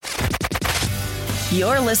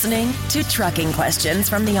You're listening to Trucking Questions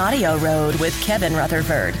from the AudioRoad with Kevin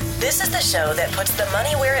Rutherford. This is the show that puts the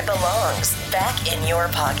money where it belongs, back in your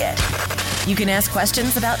pocket. You can ask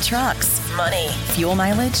questions about trucks, money, fuel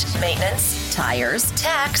mileage, maintenance, tires,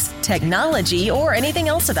 tax, technology, or anything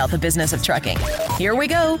else about the business of trucking. Here we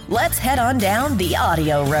go. Let's head on down the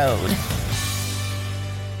AudioRoad.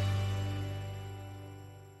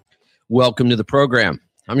 Welcome to the program.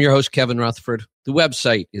 I'm your host, Kevin Rutherford. The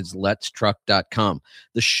website is letstruck.com.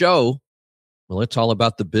 The show, well, it's all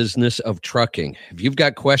about the business of trucking. If you've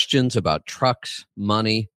got questions about trucks,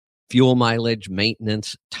 money, fuel mileage,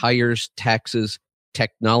 maintenance, tires, taxes,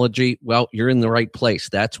 technology, well, you're in the right place.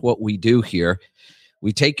 That's what we do here.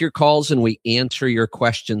 We take your calls and we answer your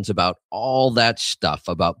questions about all that stuff,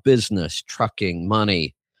 about business, trucking,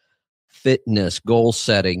 money, fitness, goal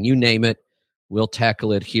setting, you name it. We'll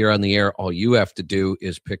tackle it here on the air. All you have to do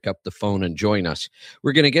is pick up the phone and join us.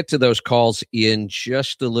 We're going to get to those calls in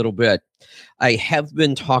just a little bit. I have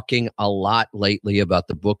been talking a lot lately about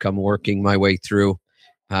the book I'm working my way through.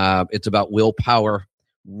 It's about willpower.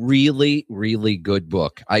 Really, really good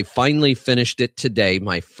book. I finally finished it today,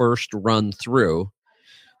 my first run through.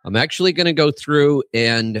 I'm actually going to go through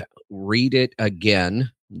and read it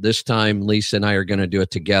again. This time, Leesa and I are going to do it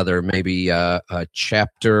together, maybe a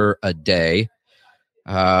chapter a day.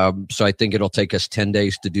 So I think it'll take us 10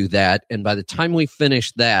 days to do that. And by the time we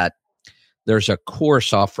finish that, there's a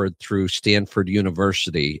course offered through Stanford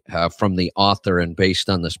University from the author, and based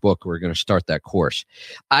on this book, we're going to start that course.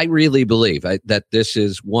 I really believe that this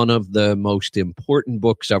is one of the most important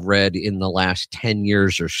books I've read in the last 10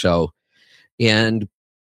 years or so, and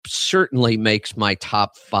certainly makes my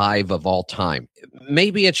top 5 of all time.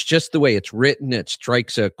 Maybe it's just the way it's written. It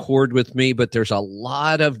strikes a chord with me, but there's a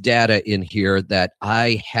lot of data in here that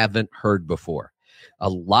I haven't heard before. A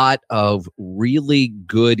lot of really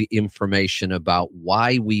good information about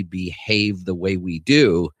why we behave the way we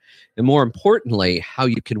do, and more importantly, how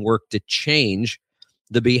you can work to change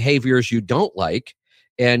the behaviors you don't like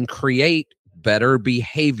and create better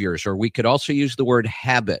behaviors, or we could also use the word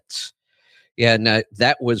habits. And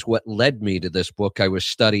that was what led me to this book. I was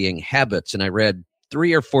studying habits, and I read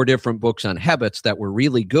 3 or 4 different books on habits that were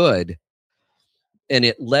really good, and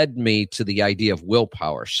it led me to the idea of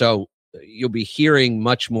willpower. So you'll be hearing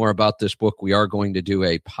much more about this book. We are going to do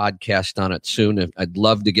a podcast on it soon. I'd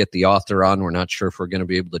love to get the author on. We're not sure if we're going to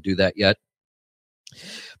be able to do that yet,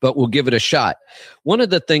 but we'll give it a shot. One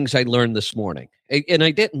of the things I learned this morning, and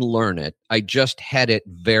I didn't learn it, I just had it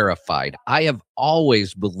verified. I have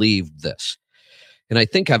always believed this, and I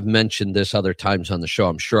think I've mentioned this other times on the show.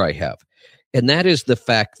 I'm sure I have. And that is the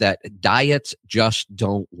fact that diets just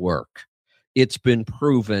don't work. It's been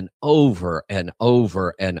proven over and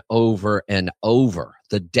over and over and over.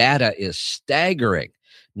 The data is staggering.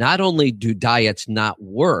 Not only do diets not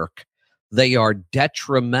work, they are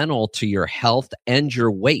detrimental to your health and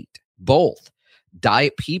your weight, both.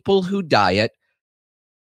 People who diet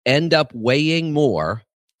end up weighing more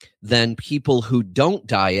than people who don't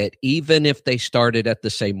diet, even if they started at the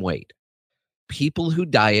same weight. People who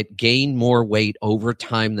diet gain more weight over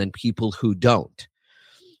time than people who don't.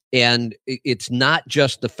 And it's not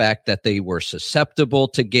just the fact that they were susceptible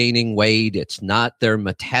to gaining weight. It's not their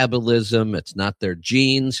metabolism. It's not their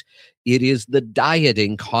genes. It is the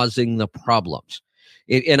dieting causing the problems.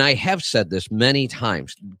 And I have said this many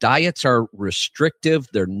times. Diets are restrictive.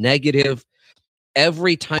 They're negative.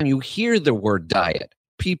 Every time you hear the word diet,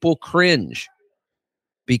 people cringe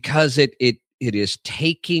because it is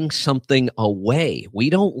taking something away.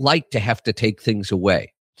 We don't like to have to take things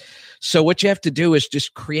away. So what you have to do is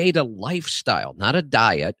just create a lifestyle, not a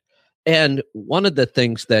diet. And one of the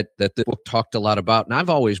things that the book talked a lot about, and I've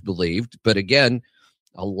always believed, but again,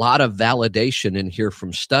 a lot of validation in here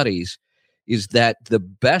from studies, is that the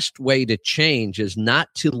best way to change is not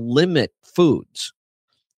to limit foods.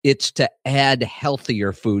 It's to add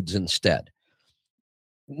healthier foods instead.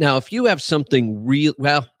 Now, if you have something real,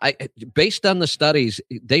 based on the studies,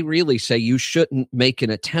 they really say you shouldn't make an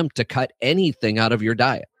attempt to cut anything out of your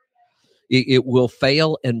diet. It will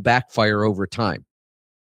fail and backfire over time.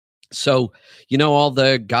 So, all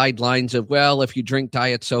the guidelines of, if you drink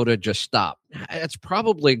diet soda, just stop. That's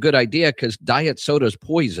probably a good idea because diet soda is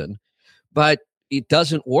poison, but it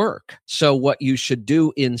doesn't work. So what you should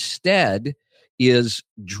do instead is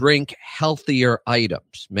drink healthier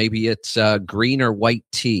items. Maybe it's green or white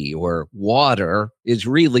tea, or water is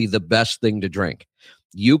really the best thing to drink.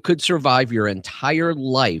 You could survive your entire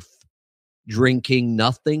life drinking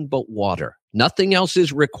nothing but water. Nothing else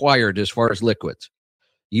is required as far as liquids.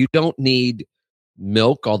 You don't need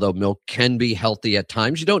milk, although milk can be healthy at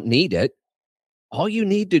times. You don't need it. All you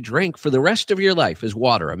need to drink for the rest of your life is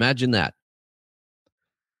water. Imagine that.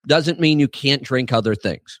 Doesn't mean you can't drink other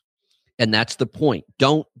things. And that's the point.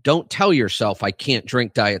 Don't tell yourself I can't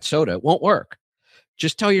drink diet soda. It won't work.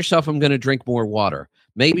 Just tell yourself I'm going to drink more water.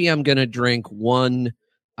 Maybe I'm going to drink one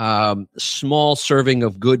small serving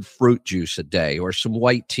of good fruit juice a day, or some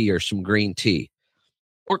white tea, or some green tea,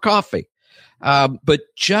 or coffee. But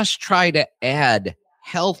just try to add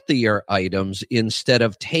healthier items instead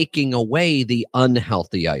of taking away the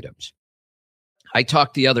unhealthy items. I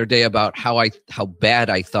talked the other day about how bad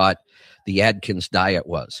I thought the Atkins diet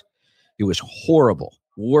was. It was horrible.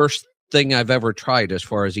 Worst thing I've ever tried as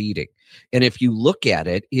far as eating. And if you look at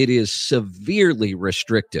it, it is severely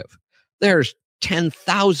restrictive. There's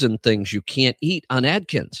 10,000 things you can't eat on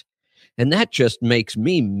Atkins. And that just makes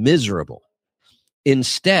me miserable.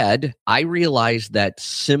 Instead, I realized that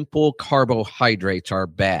simple carbohydrates are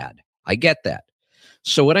bad. I get that.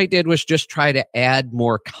 So what I did was just try to add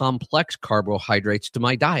more complex carbohydrates to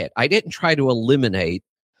my diet. I didn't try to eliminate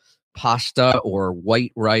pasta or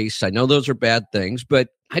white rice. I know those are bad things, but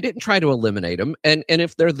I didn't try to eliminate them. And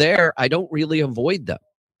if they're there, I don't really avoid them.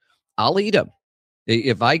 I'll eat them.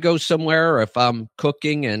 If I go somewhere, or if I'm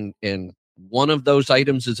cooking and one of those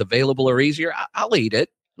items is available or easier, I'll eat it.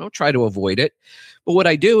 I don't try to avoid it. But what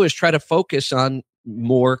I do is try to focus on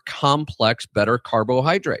more complex, better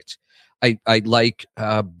carbohydrates. I like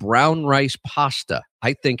brown rice pasta.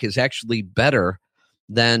 I think is actually better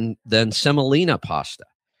than semolina pasta.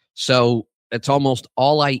 So it's almost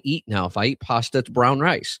all I eat now. If I eat pasta, it's brown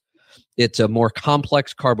rice. It's a more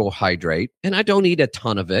complex carbohydrate, and I don't eat a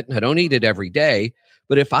ton of it, and I don't eat it every day.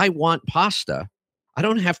 But if I want pasta, I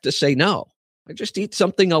don't have to say no. I just eat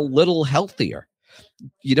something a little healthier.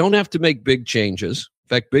 You don't have to make big changes. In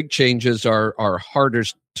fact, big changes are harder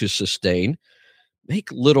to sustain.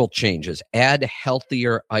 Make little changes. Add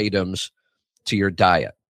healthier items to your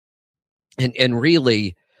diet. And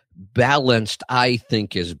really, balanced, I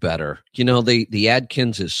think, is better. You know, the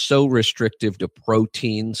Atkins is so restrictive to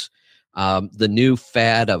proteins. The new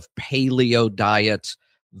fad of paleo diets,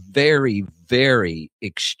 very, very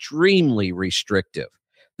extremely restrictive.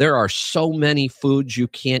 There are so many foods you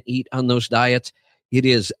can't eat on those diets. It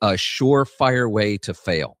is a surefire way to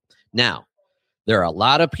fail. Now, there are a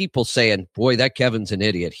lot of people saying, boy, that Kevin's an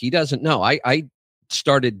idiot. He doesn't know. I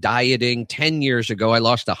started dieting 10 years ago. I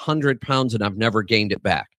lost 100 pounds and I've never gained it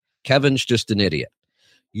back. Kevin's just an idiot.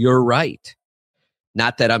 You're right.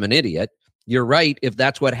 Not that I'm an idiot. You're right if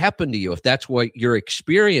that's what happened to you, if that's what your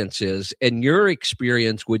experience is, and your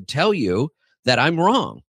experience would tell you that I'm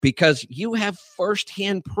wrong because you have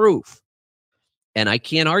firsthand proof. And I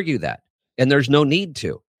can't argue that. And there's no need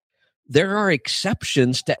to. There are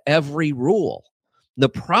exceptions to every rule. The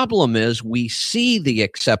problem is we see the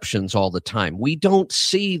exceptions all the time. We don't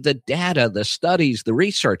see the data, the studies, the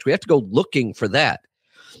research. We have to go looking for that.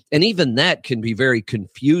 And even that can be very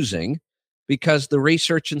confusing because the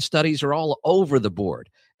research and studies are all over the board.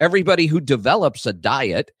 Everybody who develops a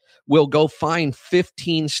diet will go find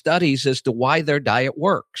 15 studies as to why their diet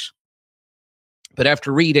works. But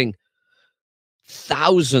after reading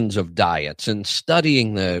thousands of diets and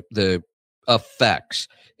studying the effects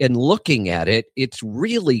and looking at it, it's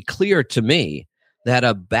really clear to me that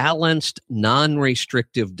a balanced,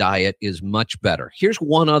 non-restrictive diet is much better. Here's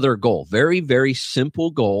one other goal, very, very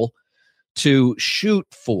simple goal to shoot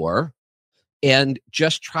for, and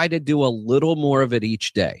just try to do a little more of it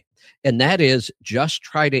each day. And that is just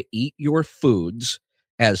try to eat your foods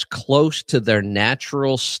as close to their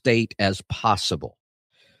natural state as possible.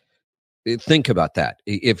 Think about that.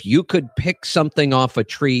 If you could pick something off a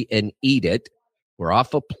tree and eat it, or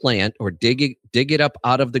off a plant, or dig it up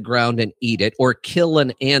out of the ground and eat it, or kill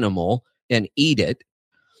an animal and eat it,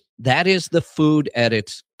 that is the food at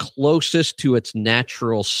its closest to its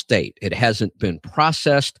natural state. It hasn't been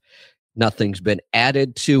processed. Nothing's been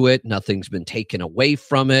added to it. Nothing's been taken away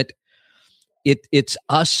from it. It's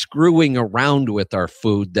us screwing around with our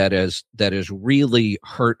food that is really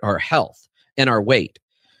hurt our health and our weight.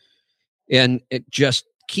 And just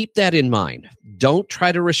keep that in mind. Don't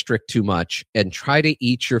try to restrict too much and try to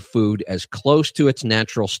eat your food as close to its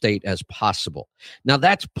natural state as possible. Now,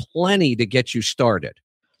 that's plenty to get you started.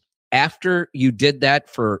 After you did that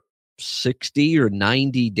for 60 or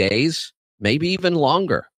 90 days, maybe even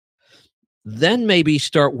longer, then maybe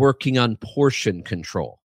start working on portion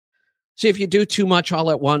control. See, if you do too much all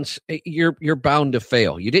at once, you're bound to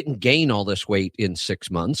fail. You didn't gain all this weight in 6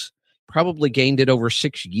 months. Probably gained it over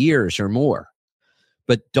 6 years or more.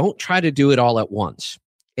 But don't try to do it all at once.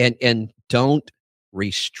 And don't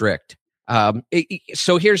restrict.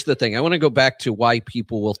 So here's the thing. I want to go back to why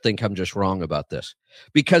people will think I'm just wrong about this,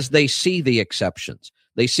 because they see the exceptions.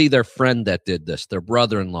 They see their friend that did this, their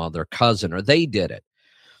brother-in-law, their cousin, or they did it,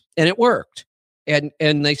 and it worked. And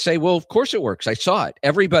they say, well, of course it works. I saw it.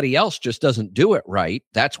 Everybody else just doesn't do it right.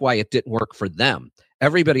 That's why it didn't work for them.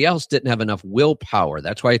 Everybody else didn't have enough willpower.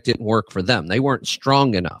 That's why it didn't work for them. They weren't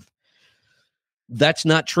strong enough. That's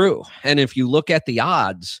not true. And if you look at the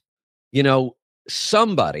odds,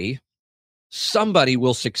 somebody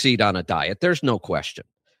will succeed on a diet. There's no question.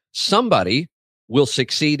 Somebody will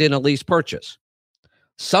succeed in a lease purchase.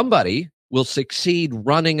 Somebody will succeed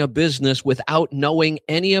running a business without knowing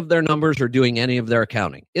any of their numbers or doing any of their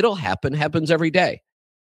accounting. It'll happen, happens every day.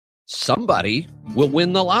 Somebody will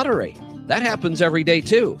win the lottery. That happens every day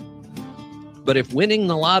too. But if winning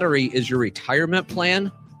the lottery is your retirement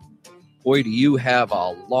plan, boy, do you have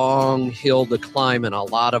a long hill to climb and a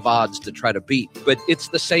lot of odds to try to beat. But it's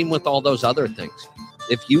the same with all those other things.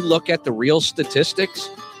 If you look at the real statistics,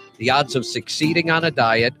 the odds of succeeding on a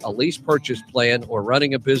diet, a lease purchase plan, or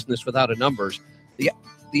running a business without the numbers, the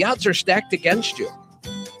odds are stacked against you.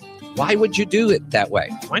 Why would you do it that way?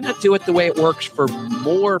 Why not do it the way it works for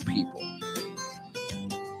more people?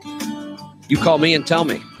 You call me and tell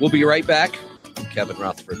me. We'll be right back. I'm Kevin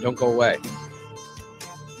Rutherford. Don't go away.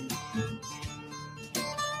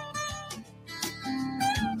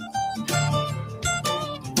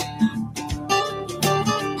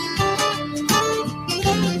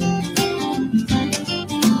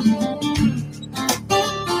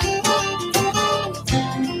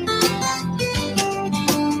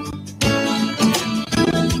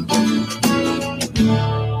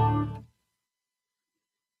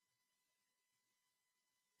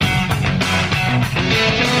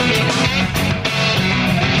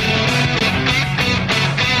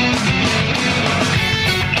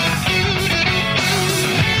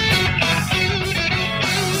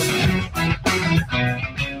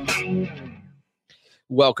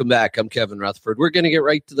 Welcome back. I'm Kevin Rutherford. We're going to get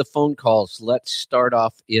right to the phone calls. Let's start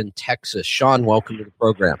off in Texas. Sean, welcome to the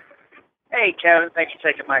program. Hey, Kevin. Thanks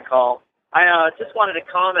for taking my call. I just wanted to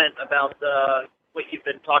comment about what you've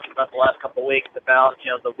been talking about the last couple of weeks about,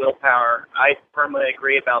 the willpower. I firmly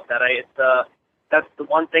agree about that. That's the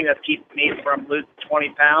one thing that keeps me from losing 20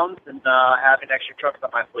 pounds and having extra trucks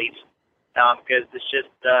on my fleet, because it's just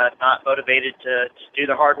not motivated to do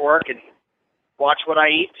the hard work and watch what I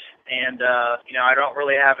eat. And, I don't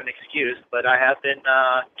really have an excuse, but I have been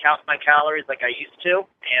counting my calories like I used to,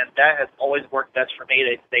 and that has always worked best for me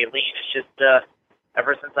to stay lean. It's just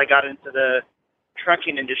ever since I got into the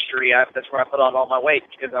trucking industry, that's where I put on all my weight,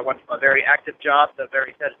 because I went from a very active job to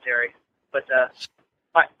very sedentary. But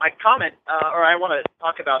my comment, or I want to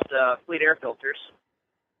talk about fleet air filters.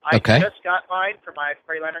 I just got mine for my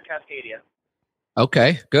Freightliner Cascadia.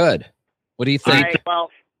 Okay, good. What do you think?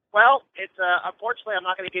 Well, it's unfortunately I'm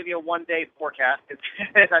not going to give you a one-day forecast because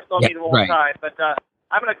I still need more time. But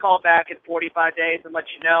I'm going to call back in 45 days and let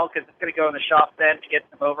you know, because it's going to go in the shop then to get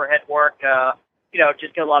some overhead work.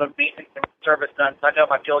 Just get a lot of maintenance and service done. So I know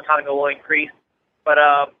my fuel economy will increase. But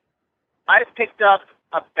I've picked up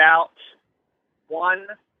about 1,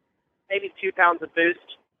 maybe 2 pounds of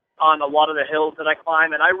boost on a lot of the hills that I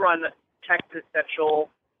climb, and I run Texas Central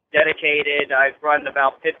dedicated. I've run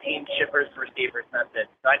about 15 shippers and receivers, and that's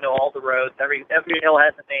it. I know all the roads. Every hill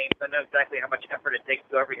has a name, so I know exactly how much effort it takes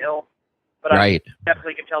to go every hill. But I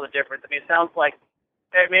definitely can tell the difference. I mean, it sounds like,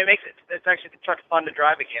 it makes it's actually, the truck's fun to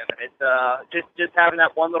drive again. It's just having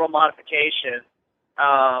that one little modification.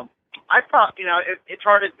 It's hard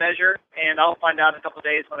to measure, and I'll find out in a couple of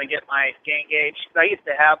days when I get my scan gauge. Because I used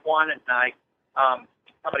to have one, and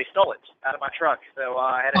somebody stole it out of my truck. So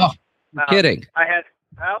I had it. You're kidding. I had.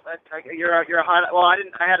 Well, you're a high. Well, I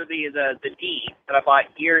didn't. I had the D that I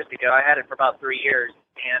bought years ago. I had it for about 3 years,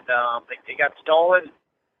 and it got stolen.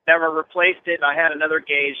 Never replaced it. I had another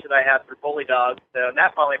gauge that I had for Bully Dogs, so and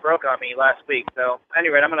that finally broke on me last week. So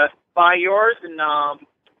anyway, I'm gonna buy yours and have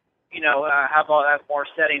more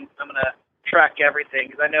settings. I'm gonna track everything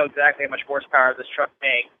because I know exactly how much horsepower this truck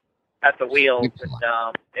makes at the wheels,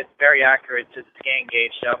 and it's very accurate to the scan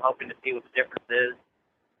gauge. So I'm hoping to see what the difference is.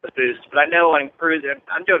 The boost, but I know I'm cruising.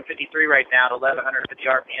 I'm doing 53 right now at 1150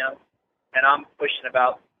 RPM, and I'm pushing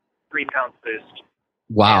about 3 pounds boost.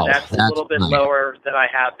 Wow, and that's a little bit lower than I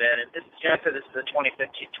have been. And this is the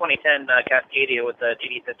 2010 Cascadia with the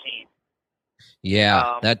DD15.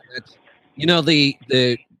 Yeah, that's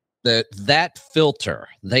that filter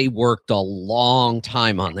they worked a long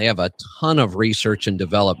time on. They have a ton of research and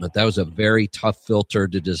development. That was a very tough filter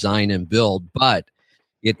to design and build, but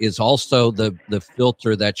it is also the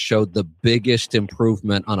filter that showed the biggest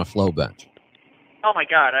improvement on a flow bench. Oh my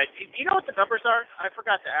God! Do you know what the numbers are? I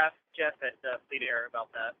forgot to ask Jeff at Fleet Air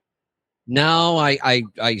about that. No, I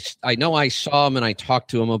know I saw him and I talked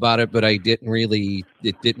to him about it, but it didn't really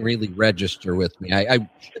register with me. I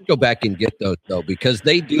should go back and get those though, because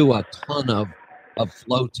they do a ton of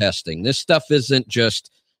flow testing. This stuff isn't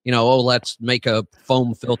just, let's make a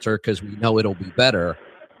foam filter because we know it'll be better.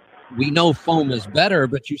 We know foam is better,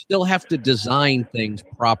 but you still have to design things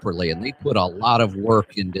properly. And they put a lot of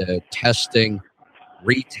work into testing,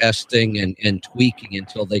 retesting, and tweaking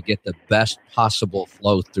until they get the best possible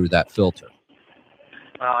flow through that filter.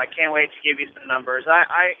 Well, I can't wait to give you some numbers.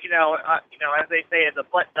 As they say, the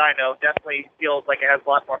Flex dyno definitely feels like it has a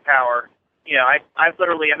lot more power.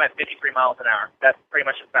 I'm at 53 miles an hour. That's pretty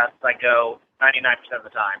much as fast as I go 99% of the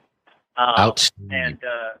time. Outstanding.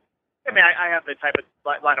 And I have the type of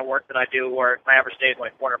line of work that I do where my average day is only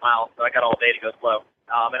 400 miles, so I got all day to go slow.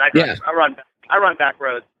 And I run back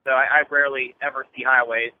roads, so I rarely ever see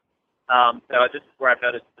highways. So this is where I've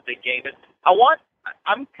noticed the big gain.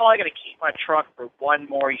 I'm probably going to keep my truck for one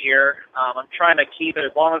more year. I'm trying to keep it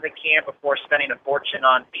as long as I can before spending a fortune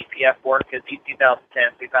on BPF work, because these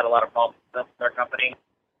 2010s, we've had a lot of problems with our company.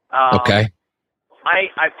 Okay.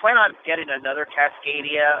 I plan on getting another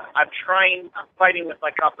Cascadia. I'm fighting with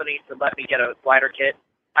my company to let me get a glider kit.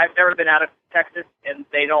 I've never been out of Texas, and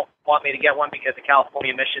they don't want me to get one because of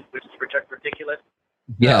California emissions, which is ridiculous.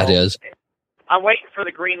 Yeah, it is. I'm waiting for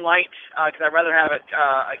the green light because I'd rather have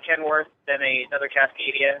a Kenworth than another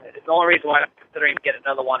Cascadia. The only reason why I'm considering getting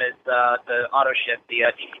another one is the auto shift, the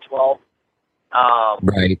DC-12.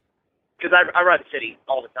 Right. Because I run city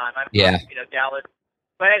all the time. I'm Dallas.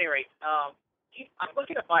 But at any rate, I'm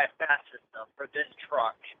looking to buy a fast system for this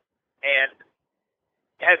truck. And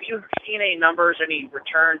have you seen any numbers, any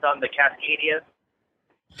returns on the Cascadia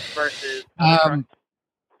versus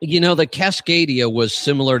the Cascadia was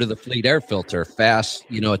similar to the Fleet Air Filter. Fast,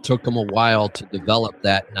 it took them a while to develop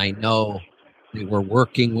that. And I know they were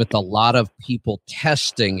working with a lot of people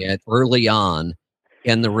testing it early on,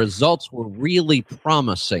 and the results were really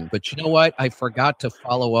promising. But you know what? I forgot to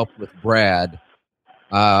follow up with Brad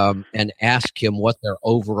and ask him what their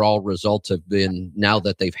overall results have been now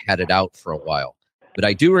that they've had it out for a while. But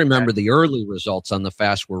I do remember the early results on the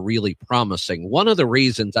Fast were really promising. One of the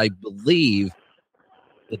reasons I believe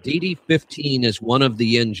the DD15 is one of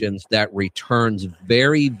the engines that returns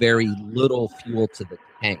very, very little fuel to the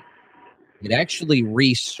tank. It actually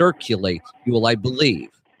recirculates fuel, I believe.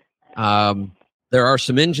 There are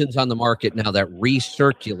some engines on the market now that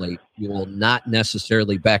recirculate fuel, not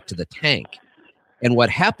necessarily back to the tank. And what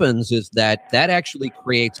happens is that actually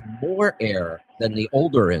creates more air than the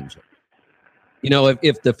older engine.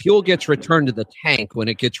 If the fuel gets returned to the tank, when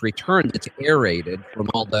it gets returned, it's aerated from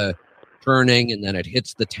all the turning, and then it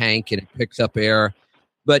hits the tank and it picks up air.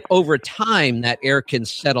 But over time, that air can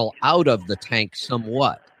settle out of the tank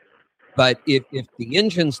somewhat. But if the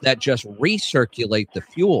engines that just recirculate the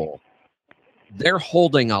fuel, they're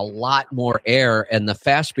holding a lot more air, and the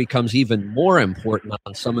Fast becomes even more important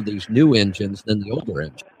on some of these new engines than the older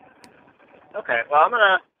engine. Okay, well,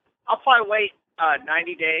 I'll probably wait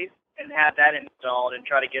 90 days and have that installed and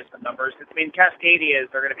try to get some numbers. I mean, Cascadias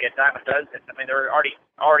are going to be a dime a dozen. I mean, they're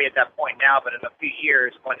already at that point now, but in a few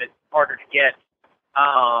years, when it's harder to get,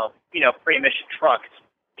 pre-emission trucks,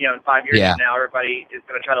 in 5 years from now, everybody is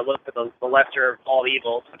going to try to look for the lesser of all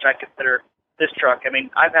evils, which I consider this truck. I mean,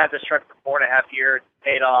 I've had this truck for 4.5 years,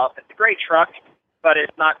 paid off. It's a great truck, but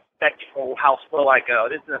it's not spectacle how slow I go.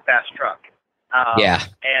 This is a fast truck. I'm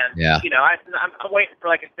waiting for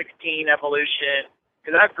like a 16 Evolution,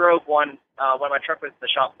 because I drove one when my truck was in the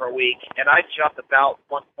shop for a week, and I shot about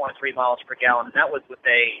 1.3 miles per gallon, and that was with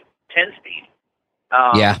a 10-speed.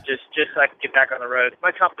 Just so I could get back on the road.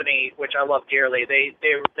 My company, which I love dearly,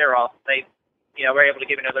 they're awesome. They, were able to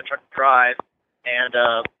give me another truck to drive, and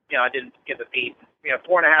I didn't get the beat.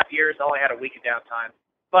 4.5 years, I only had a week of downtime.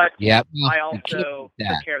 But I also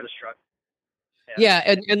took care of this truck. Yeah,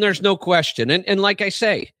 and there's no question. And like I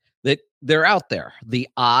say, that they're out there. The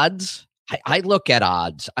odds, I look at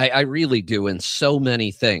odds. I really do in so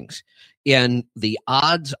many things. And the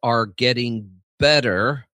odds are getting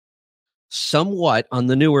better somewhat on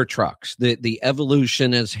the newer trucks. The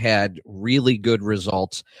Evolution has had really good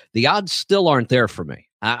results. The odds still aren't there for me.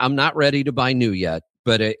 I'm not ready to buy new yet,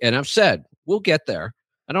 and I've said, we'll get there.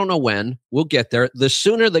 I don't know when. We'll get there. The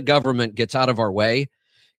sooner the government gets out of our way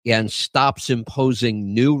and stops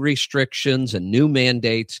imposing new restrictions and new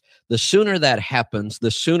mandates, the sooner that happens, the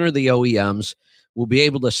sooner the OEMs will be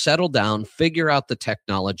able to settle down, figure out the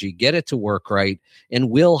technology, get it to work right, and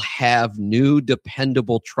we'll have new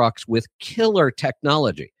dependable trucks with killer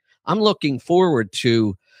technology. I'm looking forward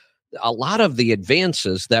to a lot of the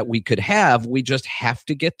advances that we could have, we just have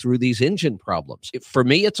to get through these engine problems. For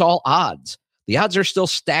me, it's all odds. The odds are still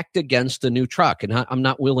stacked against a new truck, and I'm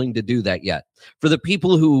not willing to do that yet. For the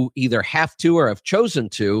people who either have to or have chosen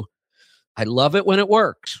to, I love it when it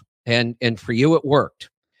works. And for you, it worked.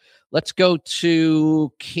 Let's go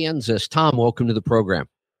to Kansas. Tom, welcome to the program.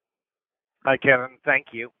 Hi, Kevin. Thank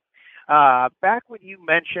you. Back when you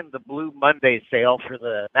mentioned the Blue Monday sale for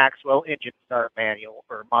the Maxwell engine start manual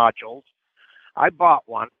or modules, I bought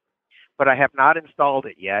one, but I have not installed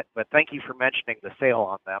it yet. But thank you for mentioning the sale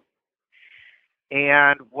on them.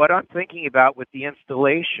 And what I'm thinking about with the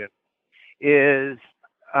installation is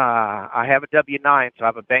I have a W9, so I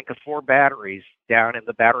have a bank of 4 batteries down in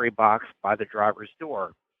the battery box by the driver's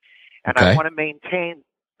door. And Okay. I want to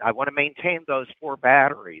maintain those 4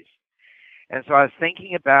 batteries. And so I was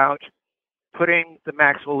thinking about putting the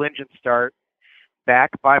Maxwell engine start back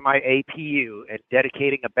by my APU and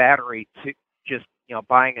dedicating a battery to just,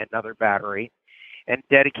 buying another battery and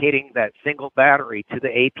dedicating that single battery to the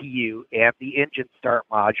APU and the engine start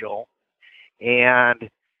module, and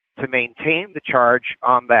to maintain the charge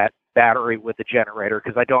on that battery with the generator,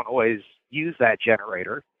 because I don't always use that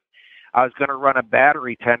generator. I was going to run a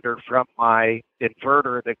battery tender from my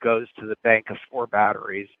inverter that goes to the bank of 4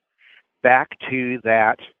 batteries back to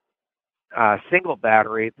that single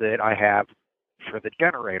battery that I have for the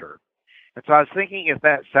generator. And so I was thinking if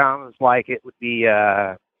that sounds like it would be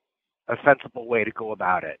a sensible way to go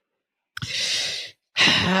about it.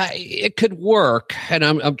 It could work, and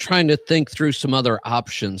I'm trying to think through some other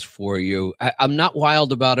options for you. I'm not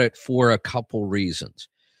wild about it for a couple reasons.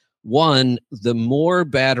 One, the more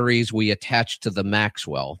batteries we attach to the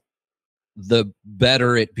Maxwell, the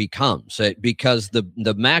better it becomes, because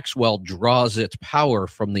the Maxwell draws its power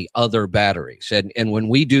from the other batteries. And when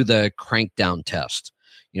we do the crank down test,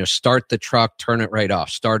 start the truck, turn it right off,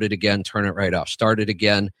 start it again, turn it right off, start it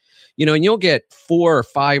again, and you'll get 4 or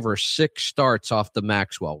 5 or 6 starts off the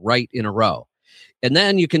Maxwell right in a row. And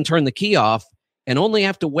then you can turn the key off and only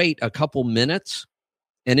have to wait a couple minutes,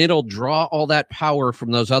 and it'll draw all that power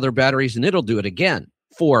from those other batteries, and it'll do it again.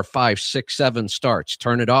 4, 5, 6, 7 starts,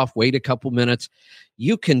 turn it off, wait a couple minutes.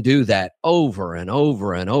 You can do that over and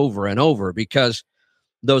over and over and over, because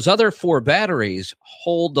those other 4 batteries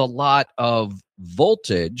hold a lot of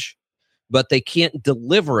voltage, but they can't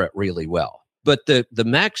deliver it really well. But the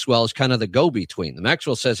Maxwell is kind of the go-between. The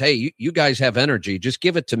Maxwell says, hey, you guys have energy, just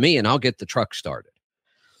give it to me and I'll get the truck started.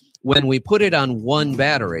 When we put it on one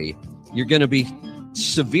battery, you're going to be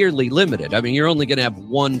severely limited. I mean, you're only going to have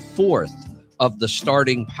 1/4 of the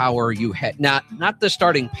starting power you had. Not the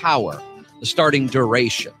starting power, the starting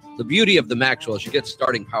duration. The beauty of the Maxwell is you get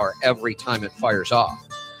starting power every time it fires off,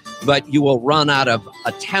 but you will run out of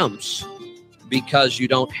attempts because you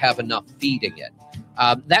don't have enough feeding it.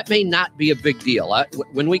 That may not be a big deal.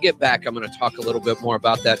 When we get back, I'm going to talk a little bit more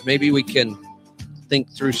about that. Maybe we can think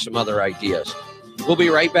through some other ideas. We'll be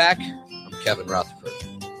right back. I'm Kevin Rutherford.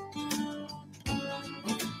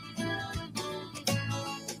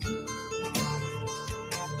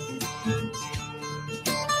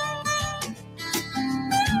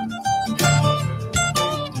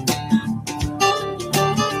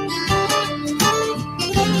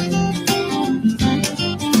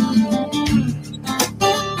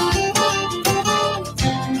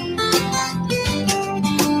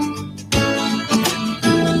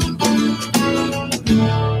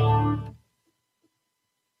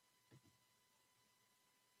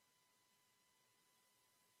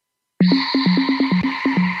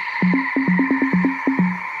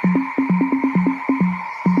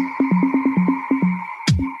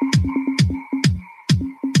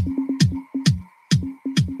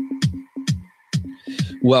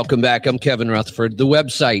 Welcome back. I'm Kevin Rutherford. The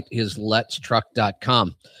website is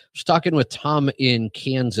letstruck.com. I was talking with Tom in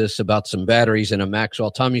Kansas about some batteries and a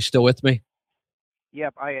Maxwell. Tom, you still with me?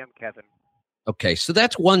 Yep, I am, Kevin. Okay, so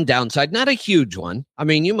that's one downside, not a huge one. I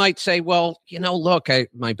mean, you might say, well, look,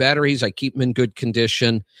 my batteries, I keep them in good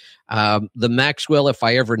condition. The Maxwell, if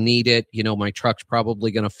I ever need it, my truck's probably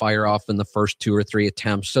going to fire off in the first 2 or 3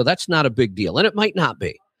 attempts. So that's not a big deal, and it might not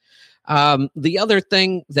be. The other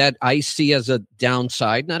thing that I see as a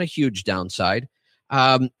downside, not a huge downside,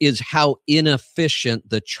 is how inefficient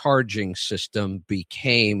the charging system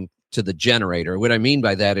became to the generator. What I mean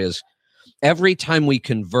by that is every time we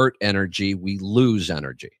convert energy, we lose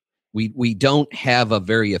energy. We don't have a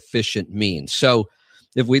very efficient means. So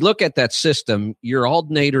if we look at that system, your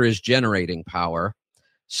alternator is generating power,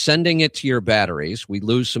 sending it to your batteries. We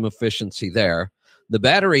lose some efficiency there. The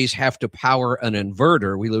batteries have to power an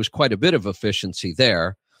inverter. We lose quite a bit of efficiency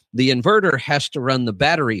there. The inverter has to run the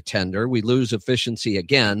battery tender. We lose efficiency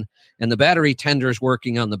again, and the battery tender is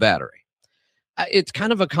working on the battery. It's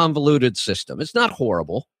kind of a convoluted system. It's not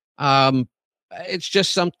horrible. It's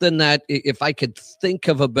just something that if I could think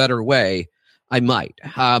of a better way, I might.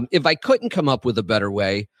 If I couldn't come up with a better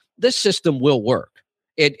way, this system will work.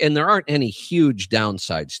 And there aren't any huge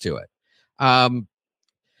downsides to it.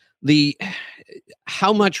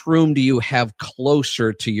 How much room do you have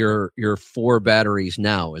closer to your 4 batteries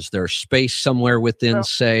now? Is there space somewhere within,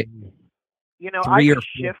 say, I could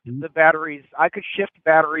shift the batteries. I could shift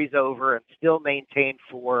batteries over and still maintain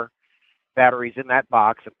 4 batteries in that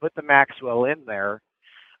box and put the Maxwell in there,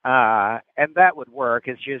 and that would work.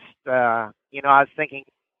 It's just, I was thinking,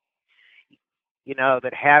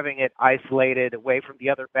 that having it isolated away from the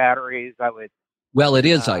other batteries, I would. Well, it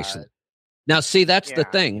is isolated. Now, see, that's the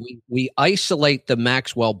thing. We isolate the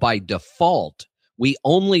Maxwell by default. We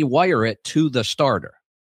only wire it to the starter.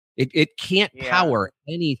 It can't power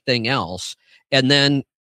anything else. And then,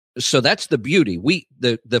 so that's the beauty.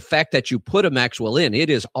 The fact that you put a Maxwell in, it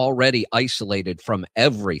is already isolated from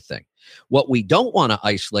everything. What we don't want to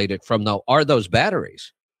isolate it from, though, are those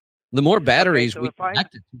batteries. The more batteries we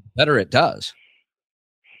connect it to, the better it does.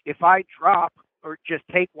 If I drop or just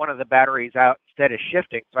take one of the batteries out instead of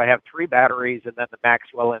shifting, so I have 3 batteries and then the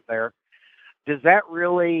Maxwell in there, does that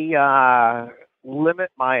really limit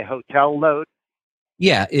my hotel load?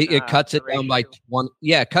 Yeah, it cuts it down by 20.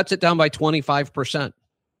 Yeah, it cuts it down by 25%.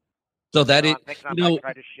 So that I'm going to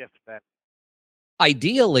try to shift that.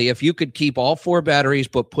 Ideally, if you could keep all 4 batteries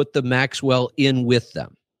but put the Maxwell in with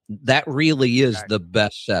them, that really is the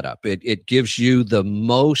best setup. It gives you the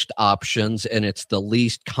most options and it's the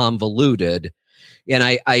least convoluted. And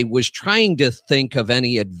I was trying to think of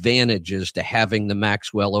any advantages to having the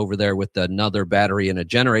Maxwell over there with another battery and a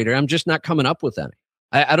generator. I'm just not coming up with any.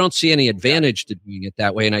 I don't see any advantage to doing it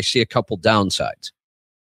that way, and I see a couple downsides.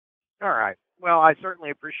 All right. Well, I certainly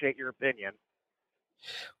appreciate your opinion.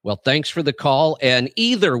 Well, thanks for the call. And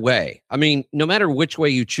either way, I mean, no matter which way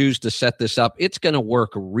you choose to set this up, it's going to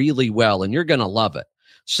work really well, and you're going to love it.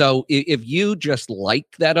 So if you just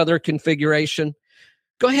like that other configuration,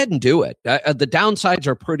 go ahead and do it. The downsides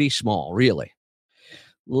are pretty small, really.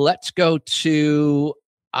 Let's go to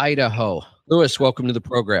Idaho. Lewis, welcome to the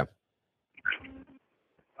program.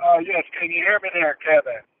 Yes, can you hear me there,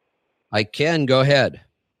 Kevin? I can. Go ahead.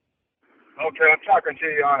 Okay, I'm talking to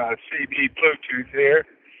you on a CB Bluetooth here.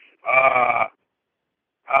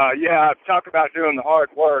 Talk about doing the hard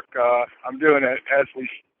work. I'm doing it as we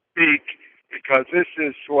speak because this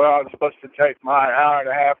is where I'm supposed to take my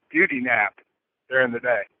hour-and-a-half beauty nap during the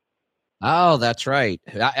day. Oh, that's right.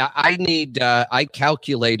 I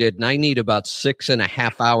calculated, and I need about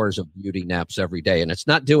 6.5 hours of beauty naps every day, and it's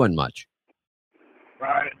not doing much.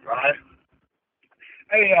 Right.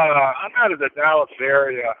 Hey, I'm out of the Dallas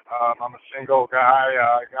area. I'm a single guy.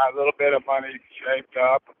 Got a little bit of money saved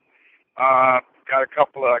up. Got a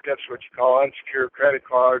couple of, I guess what you call unsecured credit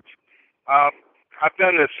cards. I've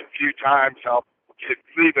done this a few times. I'll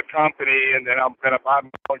leave a company, and then I'm going to buy my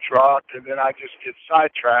own truck, and then I just get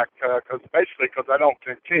sidetracked because I don't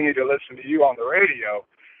continue to listen to you on the radio.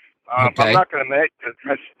 Okay. I'm not going to make the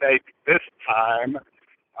mistake this time.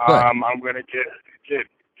 I'm going to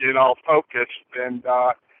get all focused, and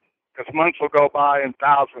because months will go by and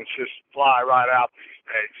thousands just fly right out these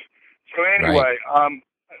days. So anyway,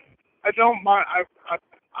 I don't mind.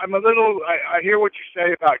 I'm a little. I hear what you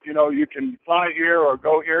say about you can fly here or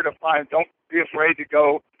go here to find. Don't be afraid to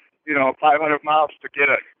go 500 miles to get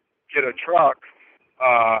a truck.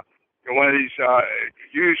 One of these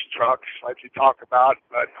used trucks like you talk about,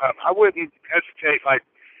 but I wouldn't hesitate like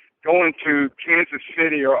going to Kansas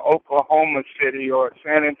City or Oklahoma City or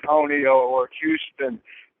San Antonio or Houston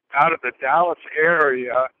out of the Dallas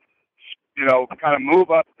area, kind of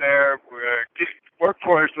move up there, work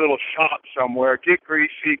for his little shop somewhere, get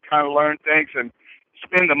greasy, kind of learn things, and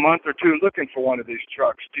spend a month or 2 looking for one of these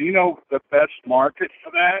trucks. Do you know the best market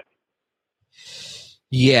for that?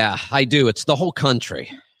 Yeah, I do. It's the whole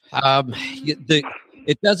country.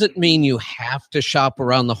 It doesn't mean you have to shop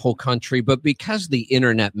around the whole country, but because the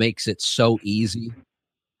internet makes it so easy,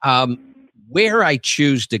 where I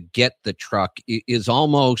choose to get the truck is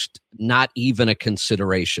almost not even a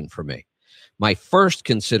consideration for me. My first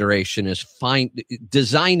consideration is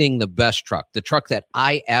designing the best truck, the truck that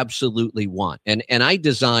I absolutely want. And I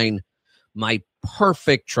design my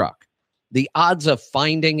perfect truck. The odds of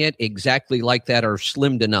finding it exactly like that are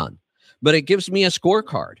slim to none, but it gives me a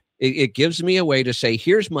scorecard. It gives me a way to say,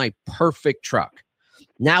 here's my perfect truck.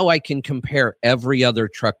 Now I can compare every other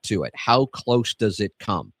truck to it. How close does it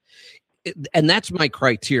come? And that's my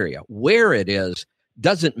criteria. Where it is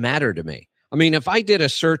doesn't matter to me. I mean, if I did a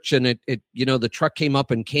search and it the truck came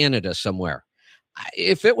up in Canada somewhere,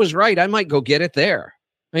 if it was right, I might go get it there.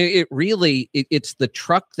 I mean, it's the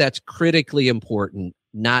truck that's critically important,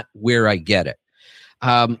 not where I get it.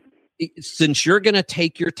 Since you're going to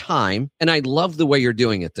take your time, and I love the way you're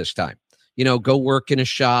doing it this time, go work in a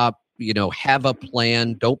shop, have a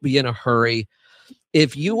plan, don't be in a hurry.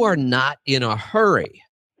 If you are not in a hurry,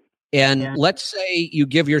 and let's say you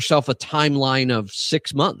give yourself a timeline of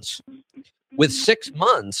 6 months, with 6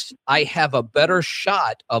 months, I have a better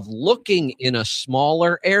shot of looking in a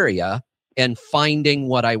smaller area and finding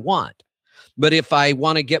what I want. But if I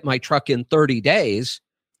want to get my truck in 30 days,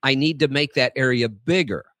 I need to make that area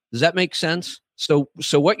bigger. Does that make sense? So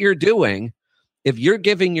what you're doing, if you're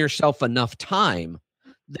giving yourself enough time,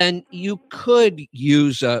 then you could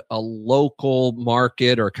use a local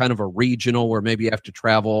market or kind of a regional where maybe you have to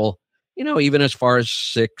travel, even as far as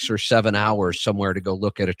 6 or 7 hours somewhere to go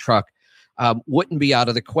look at a truck. Wouldn't be out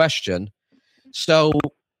of the question. So,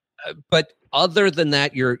 but other than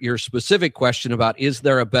that, your specific question about is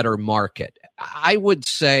there a better market? I would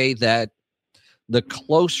say that the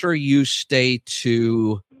closer you stay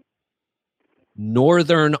to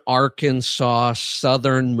northern Arkansas,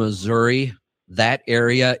 southern Missouri, that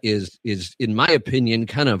area is, in my opinion,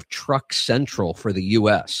 kind of truck central for the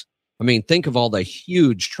U.S. I mean, think of all the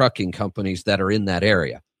huge trucking companies that are in that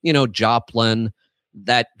area. Joplin,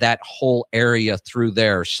 that whole area through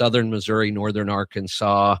there, southern Missouri, northern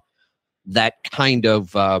Arkansas, that kind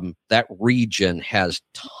of that region has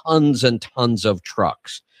tons and tons of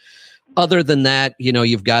trucks. Other than that,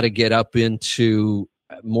 you've got to get up into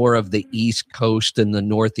more of the East Coast and the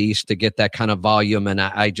Northeast to get that kind of volume. And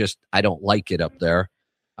I don't like it up there.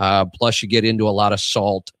 Plus you get into a lot of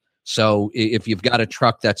salt. So if you've got a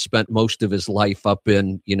truck that spent most of his life up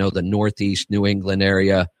in, the Northeast New England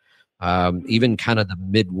area, even kind of the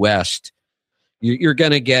Midwest, you're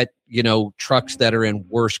going to get, trucks that are in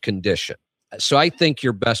worse condition. So I think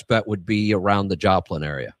your best bet would be around the Joplin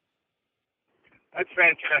area. That's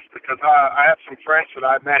fantastic because I have some friends that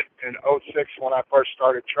I met in '06 when I first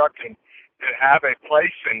started trucking that have a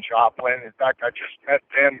place in Joplin. In fact, I just met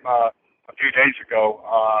them a few days ago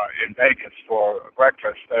in Vegas for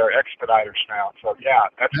breakfast. They're expediters now. So,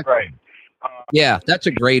 yeah, that's great. Yeah, that's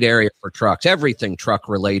a great area for trucks. Everything truck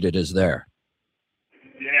related is there.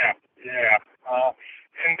 Yeah.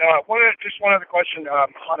 And one other question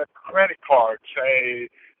on a credit card, say,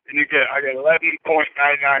 and I get 11.99%.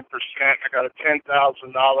 I got a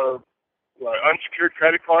 $10,000 unsecured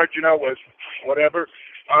credit card, with whatever.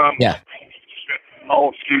 Yeah.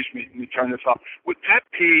 Oh, excuse me. Let me turn this off. Would that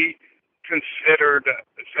be considered?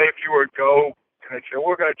 Say, if you were to go and they say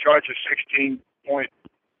we're going to charge a 16%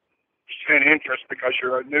 interest because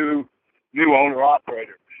you're a new owner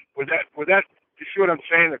operator. Would that? You see what I'm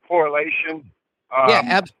saying? The correlation.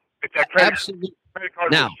 Absolutely. Credit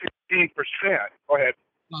card now, 16%. Go ahead.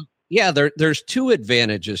 Yeah, there's two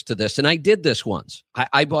advantages to this, and I did this once.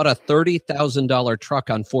 I bought a $30,000 truck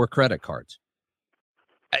on 4 credit cards,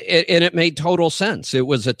 and it made total sense. It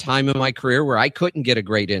was a time in my career where I couldn't get a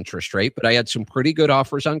great interest rate, but I had some pretty good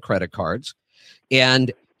offers on credit cards.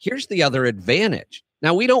 And here's the other advantage.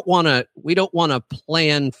 Now, we don't want to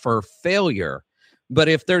plan for failure, but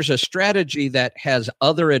if there's a strategy that has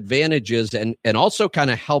other advantages and also kind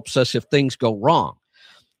of helps us if things go wrong.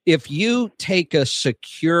 If you take a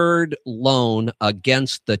secured loan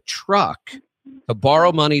against the truck to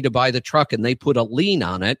borrow money to buy the truck and they put a lien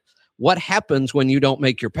on it, what happens when you don't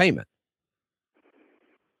make your payment?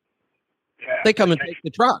 Yeah, they come and take the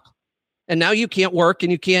truck. And now you can't work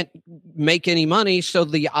and you can't make any money. So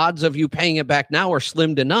the odds of you paying it back now are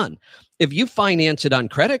slim to none. If you finance it on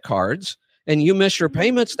credit cards and you miss your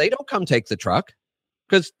payments, they don't come take the truck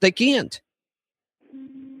because they can't.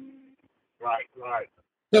 Right.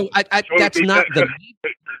 So that's not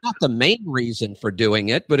the main reason for doing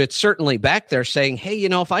it, but it's certainly back there saying, hey,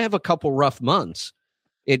 if I have a couple rough months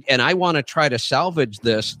and I want to try to salvage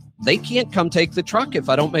this, they can't come take the truck if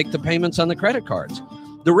I don't make the payments on the credit cards.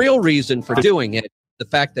 The real reason for doing it, the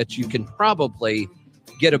fact that you can probably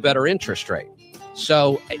get a better interest rate.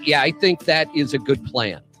 So, yeah, I think that is a good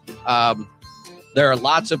plan. There are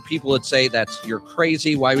lots of people that say you're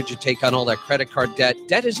crazy. Why would you take on all that credit card debt?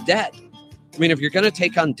 Debt is debt. I mean, if you're going to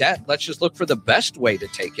take on debt, let's just look for the best way to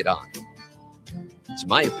take it on. It's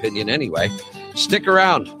my opinion anyway. Stick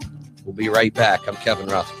around. We'll be right back. I'm Kevin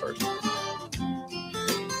Rutherford.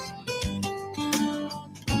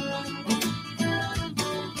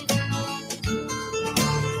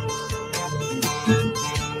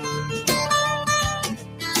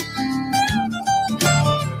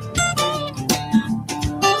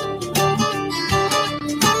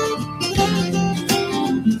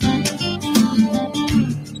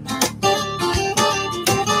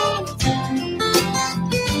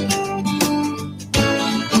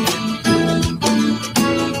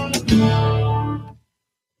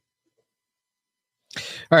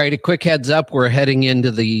 All right, a quick heads up. We're heading into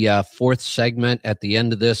the fourth segment. At the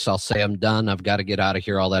end of this, I'll say I'm done. I've got to get out of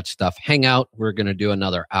here, all that stuff. Hang out. We're going to do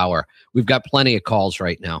another hour. We've got plenty of calls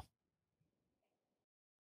right now.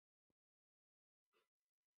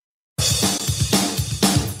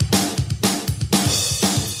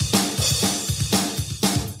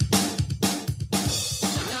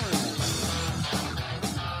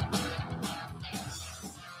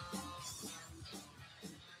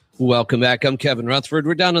 Welcome back. I'm Kevin Rutherford.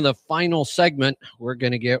 We're down to the final segment. We're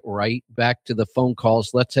going to get right back to the phone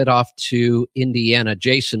calls. Let's head off to Indiana.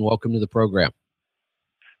 Jason, welcome to the program.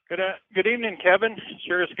 Good evening, Kevin.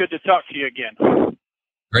 Sure is good to talk to you again.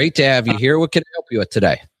 Great to have you here. What can I help you with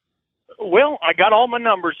today? Well, I got all my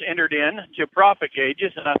numbers entered in to profit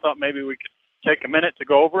gauges, and I thought maybe we could take a minute to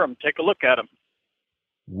go over them, take a look at them.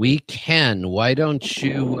 We can. Why don't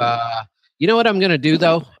you? You know what I'm going to do,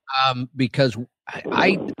 though? Because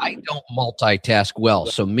I don't multitask well.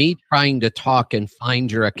 So me trying to talk and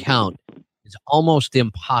find your account is almost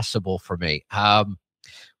impossible for me.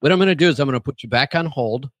 What I'm going to do is I'm going to put you back on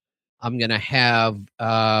hold. I'm going to have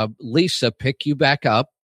Leesa pick you back up,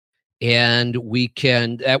 and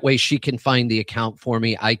that way she can find the account for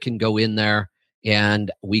me. I can go in there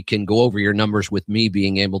and we can go over your numbers with me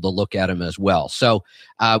being able to look at them as well. So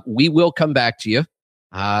we will come back to you.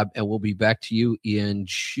 And we'll be back to you in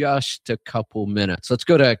just a couple minutes. Let's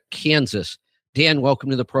go to Kansas. Dan, welcome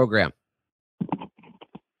to the program.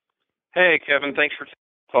 Hey, Kevin. Thanks for taking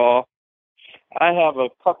the call. I have a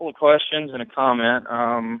couple of questions and a comment.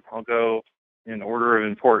 I'll go in order of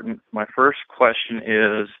importance. My first question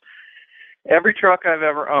is, every truck I've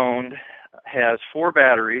ever owned has 4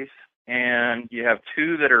 batteries, and you have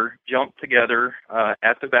 2 that are jumped together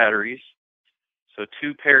at the batteries. So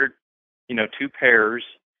 2 pairs,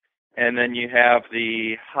 and then you have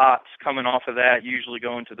the hots coming off of that usually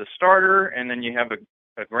going to the starter, and then you have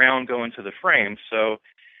a ground going to the frame. So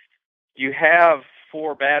you have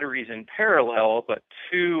 4 batteries in parallel, but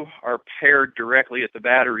 2 are paired directly at the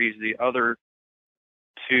batteries. The other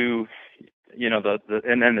 2,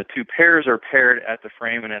 and then the 2 pairs are paired at the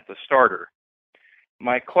frame and at the starter.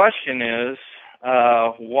 My question is,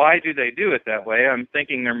 why do they do it that way? I'm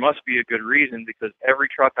thinking there must be a good reason, because every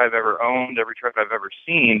truck I've ever owned, every truck I've ever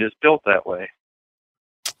seen is built that way.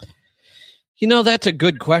 That's a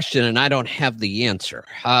good question, and I don't have the answer.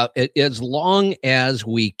 As long as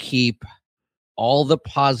we keep all the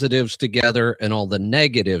positives together and all the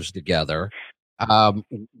negatives together,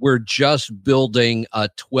 we're just building a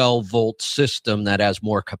 12-volt system that has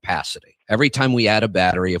more capacity. Every time we add a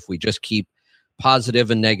battery, if we just keep positive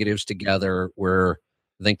and negatives together, I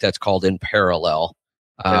think that's called in parallel.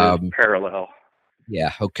 Parallel.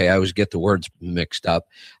 Yeah. Okay. I always get the words mixed up.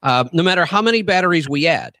 No matter how many batteries we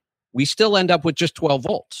add, we still end up with just 12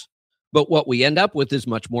 volts. But what we end up with is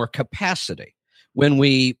much more capacity. When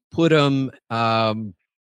we put them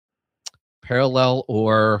parallel,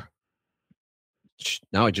 or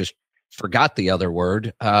now I just forgot the other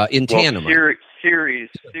word, in tandem. Series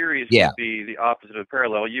yeah. Would be the opposite of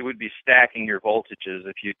parallel. You would be stacking your voltages.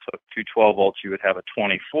 If you took 2 12 volts, you would have a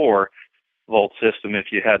 24-volt system if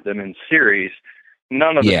you had them in series.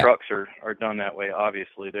 None of the trucks are done that way,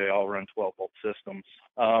 obviously. They all run 12-volt systems.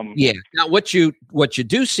 Now, what you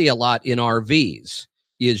do see a lot in RVs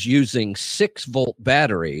is using 6-volt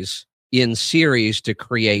batteries in series to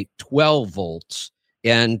create 12 volts.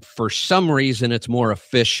 And for some reason, it's more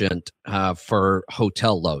efficient for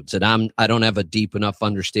hotel loads. And I don't have a deep enough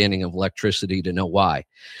understanding of electricity to know why.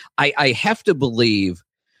 I have to believe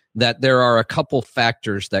that there are a couple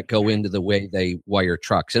factors that go into the way they wire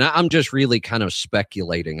trucks. And I'm just really kind of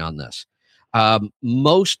speculating on this.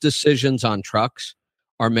 Most decisions on trucks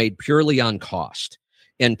are made purely on cost.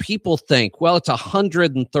 And people think, well, it's a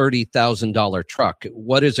 $130,000 truck.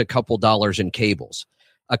 What is a couple dollars in cables?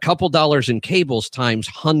 A couple dollars in cables times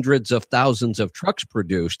hundreds of thousands of trucks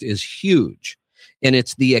produced is huge. And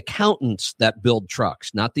it's the accountants that build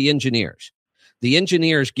trucks, not the engineers. The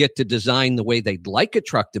engineers get to design the way they'd like a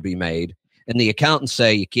truck to be made. And the accountants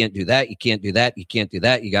say, you can't do that, you can't do that, you can't do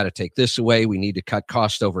that. You got to take this away. We need to cut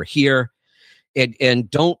cost over here. And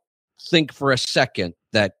don't think for a second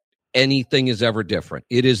that anything is ever different.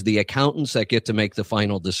 It is the accountants that get to make the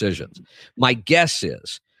final decisions. My guess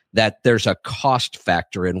is that there's a cost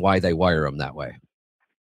factor in why they wire them that way.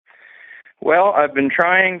 Well, I've been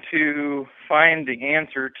trying to find the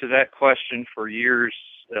answer to that question for years,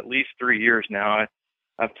 at least 3 years now.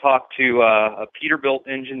 I've talked to a Peterbilt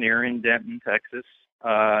engineer in Denton, Texas.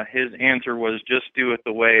 His answer was just do it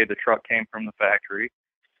the way the truck came from the factory.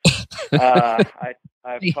 I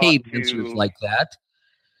hate answers like that.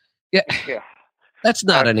 Yeah. That's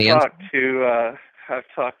not an answer. I've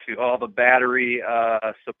talked to all the battery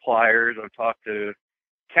suppliers. I've talked to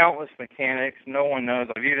countless mechanics. No one knows.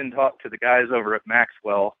 I've even talked to the guys over at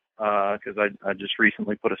Maxwell because I just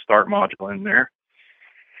recently put a start module in there.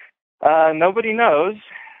 Nobody knows.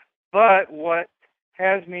 But what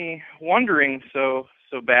has me wondering so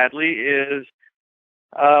badly is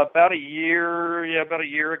about a year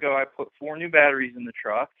ago, I put 4 new batteries in the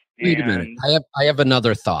truck. Wait a minute. I have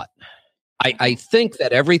another thought. I think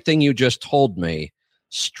that everything you just told me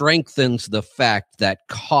strengthens the fact that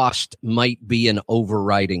cost might be an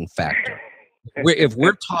overriding factor. If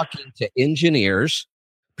we're talking to engineers,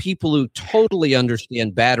 people who totally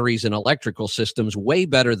understand batteries and electrical systems way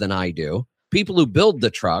better than I do, people who build the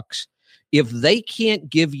trucks, if they can't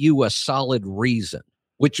give you a solid reason,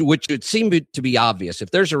 which would seem to be obvious,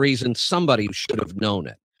 if there's a reason, somebody should have known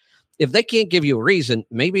it. If they can't give you a reason,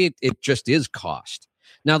 maybe it just is cost.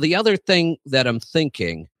 Now, the other thing that I'm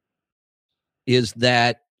thinking is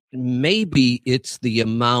that maybe it's the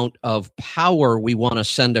amount of power we want to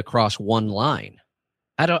send across one line.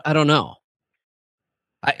 I don't know.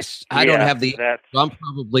 I don't have the. I'm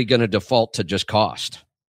probably going to default to just cost.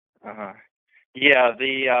 Uh-huh. Yeah,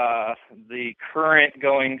 the current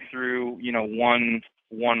going through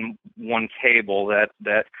one cable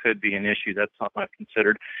that could be an issue. That's something I've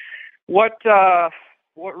considered. What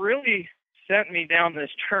really sent me down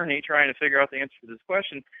this journey trying to figure out the answer to this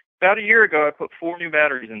question, about a year ago, I put 4 new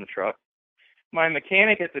batteries in the truck. My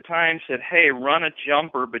mechanic at the time said, hey, run a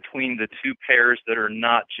jumper between the 2 pairs that are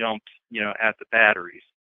not jumped, at the batteries.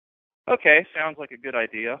 Okay, sounds like a good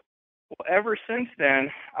idea. Well, ever since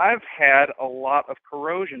then, I've had a lot of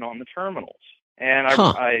corrosion on the terminals. And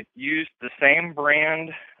I used the same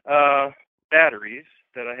brand batteries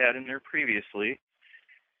that I had in there previously.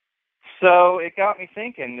 So it got me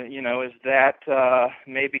thinking, is that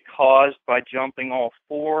maybe caused by jumping all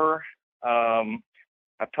 4?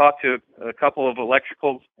 I've talked to a couple of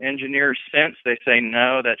electrical engineers since. They say,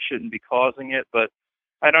 no, that shouldn't be causing it. But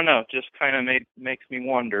I don't know, just kind of makes me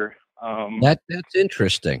wonder. That's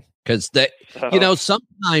interesting because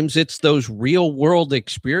sometimes it's those real world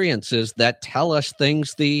experiences that tell us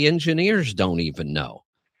things the engineers don't even know.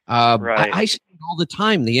 Right. I see it all the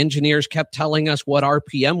time. The engineers kept telling us what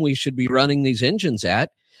RPM we should be running these engines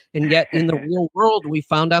at. And yet in the real world, we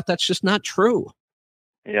found out that's just not true.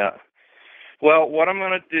 Yeah. Well, what I'm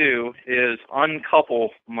going to do is uncouple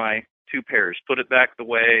my 2 pairs, put it back the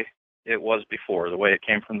way it was before, the way it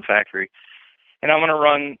came from the factory. And I'm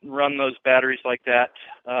going to run those batteries like that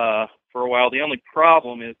for a while. The only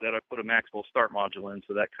problem is that I put a Maxwell start module in,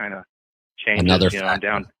 so that kind of changes,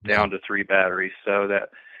 down to 3 batteries. So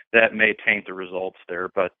that may taint the results there.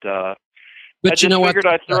 But I just figured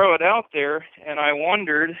I'd throw it out there, and I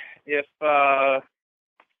wondered if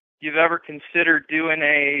you've ever considered doing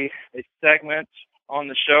a segment on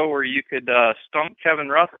the show where you could stump Kevin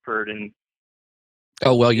Rutherford. And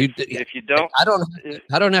oh well, if you don't,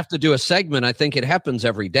 I don't have to do a segment. I think it happens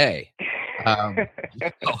every day, and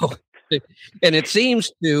it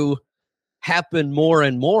seems to happen more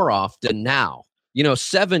and more often now.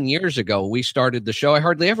 7 years ago we started the show. I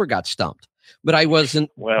hardly ever got stumped, but I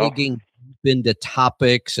wasn't digging into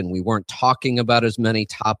topics, and we weren't talking about as many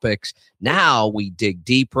topics. Now we dig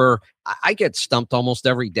deeper. I get stumped almost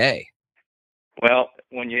every day. Well,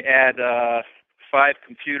 when you add 5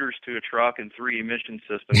 computers to a truck and 3 emission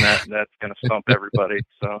systems, that's going to stump everybody.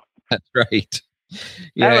 So that's right.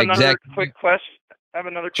 Yeah, I have another exactly. quick question.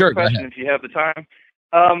 Sure, question if you have the time.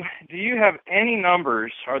 Do you have any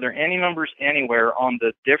numbers? Are there any numbers anywhere on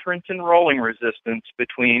the difference in rolling resistance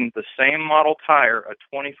between the same model tire, a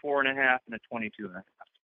 24.5 and a 22.5?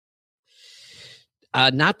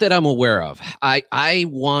 Not that I'm aware of. I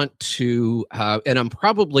want to, and I'm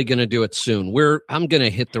probably going to do it soon. I'm going to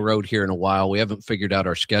hit the road here in a while. We haven't figured out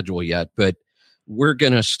our schedule yet, but we're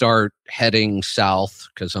going to start heading south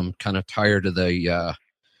because I'm kind of tired of the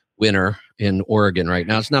winter in Oregon right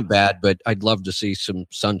now. It's not bad, but I'd love to see some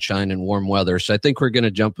sunshine and warm weather. So I think we're going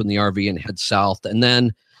to jump in the RV and head south and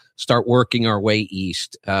then start working our way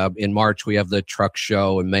east. In March, we have the truck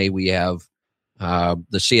show. In May, we have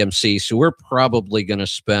the CMC. So we're probably going to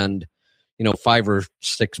spend, 5 or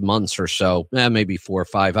 6 months or so, maybe 4 or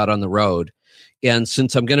 5 out on the road. And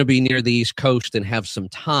since I'm going to be near the East Coast and have some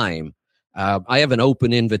time, I have an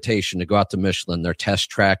open invitation to go out to Michelin, their test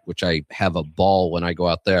track, which I have a ball when I go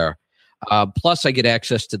out there. Plus, I get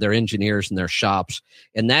access to their engineers and their shops.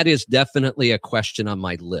 And that is definitely a question on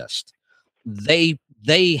my list. They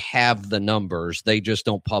have the numbers. They just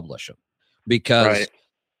don't publish them because, right.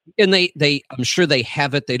 And they I'm sure they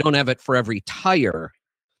have it. They don't have it for every tire,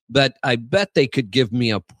 but I bet they could give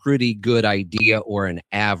me a pretty good idea or an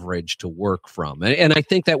average to work from. And I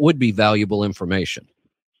think that would be valuable information.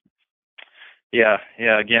 Yeah.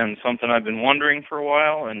 Again, something I've been wondering for a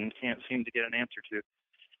while and can't seem to get an answer to.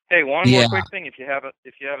 Hey, one more quick thing, if you have a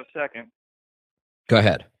second. Go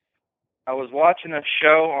ahead. I was watching a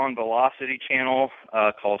show on Velocity Channel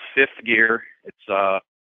called Fifth Gear. It's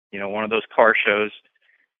one of those car shows.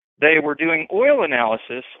 They were doing oil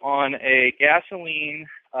analysis on a gasoline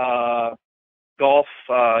Golf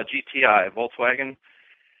GTI Volkswagen,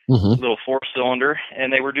 little 4-cylinder,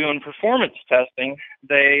 and they were doing performance testing.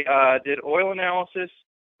 They did oil analysis,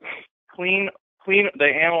 clean.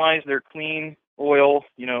 They analyzed their clean oil,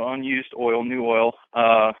 unused oil, new oil.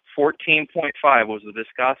 14.5 was the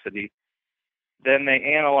viscosity. Then they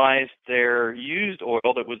analyzed their used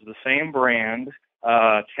oil that was the same brand,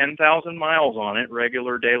 10,000 miles on it,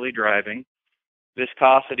 regular daily driving.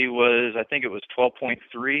 Viscosity was, I think it was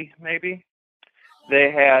 12.3 maybe.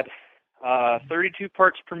 They had 32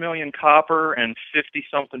 parts per million copper and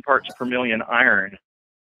 50-something parts per million iron.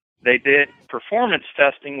 They did performance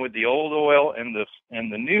testing with the old oil and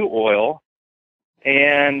the new oil,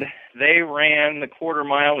 and they ran the quarter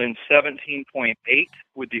mile in 17.8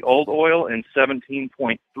 with the old oil and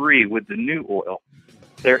 17.3 with the new oil.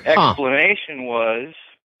 Their explanation was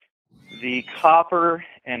the copper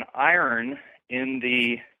and iron in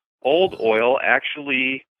the old oil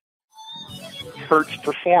actually hurts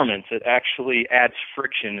performance. It actually adds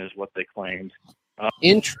friction, is what they claimed.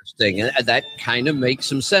 Interesting. That kind of makes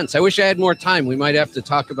some sense. I wish I had more time. We might have to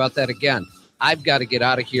talk about that again. I've got to get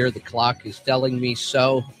out of here. The clock is telling me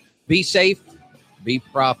so. Be safe, be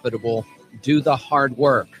profitable, do the hard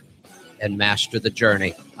work, and master the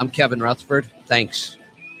journey. I'm Kevin Rutherford. Thanks.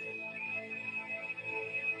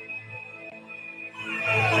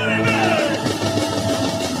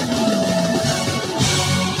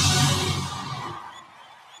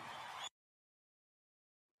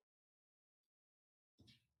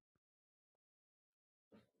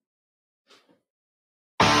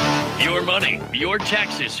 Your money, your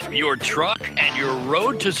taxes, your truck, and your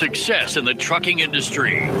road to success in the trucking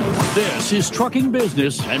industry. This is Trucking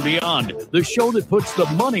Business and Beyond, the show that puts the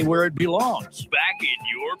money where it belongs, back in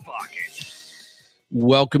your pocket.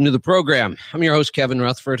 Welcome to the program. I'm your host, Kevin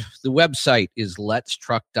Rutherford. The website is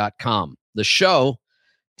letstruck.com. The show,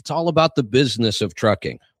 it's all about the business of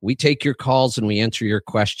trucking. We take your calls and we answer your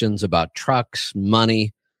questions about trucks,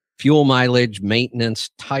 money, fuel mileage,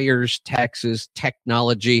 maintenance, tires, taxes,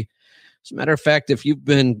 technology. As a matter of fact, if you've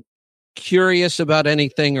been curious about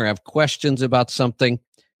anything or have questions about something,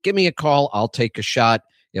 give me a call. I'll take a shot.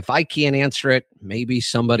 If I can't answer it, maybe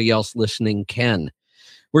somebody else listening can.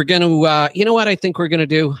 We're going to, you know what I think we're going to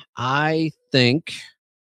do? I think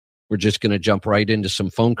we're just going to jump right into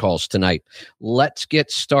some phone calls tonight. Let's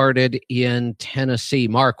get started in Tennessee.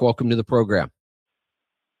 Mark, welcome to the program.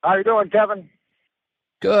 How you doing, Kevin?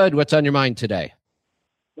 Good. What's on your mind today?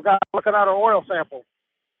 We got looking at our oil sample.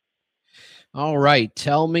 All right.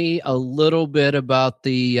 Tell me a little bit about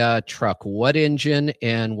the truck. What engine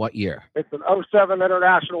and what year? It's an 07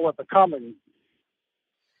 International with the Cummins.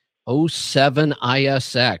 07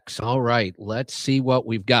 ISX. All right. Let's see what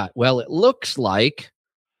we've got. Well, it looks like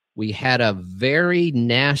we had a very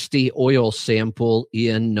nasty oil sample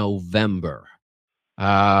in November.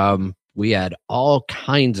 We had all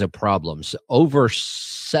kinds of problems. Over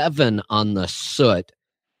 7 on the soot,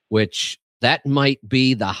 which that might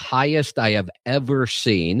be the highest I have ever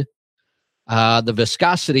seen. The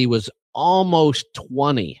viscosity was almost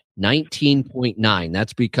 20, 19.9.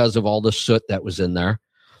 That's because of all the soot that was in there.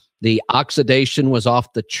 The oxidation was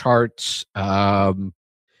off the charts.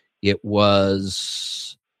 It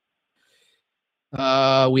was,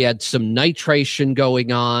 we had some nitration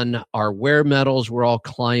going on. Our wear metals were all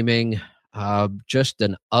climbing. Just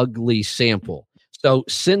an ugly sample. So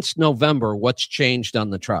since November, what's changed on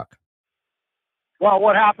the truck? Well,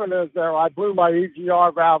 what happened is I blew my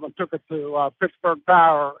EGR valve and took it to Pittsburgh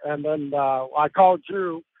Power, and then I called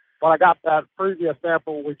you when I got that previous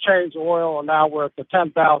sample. We changed oil, and now we're at the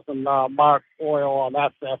 10,000 mark oil on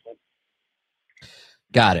that sample.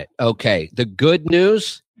 Got it. Okay. The good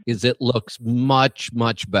news is it looks much,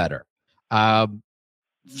 much better.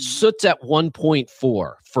 Soot's at 1.4.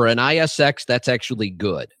 For an ISX, that's actually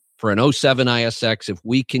good. For an 07 ISX, if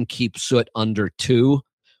we can keep soot under 2,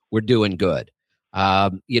 we're doing good.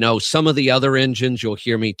 Some of the other engines, you'll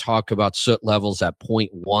hear me talk about soot levels at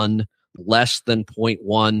 0.1, less than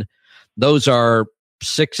 0.1. Those are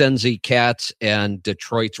 6NZ cats, and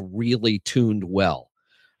Detroit's really tuned well.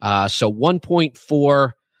 So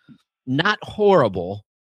 1.4, not horrible,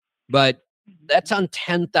 but That's on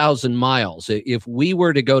 10,000 miles. If we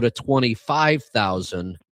were to go to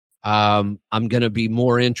 25,000, I'm going to be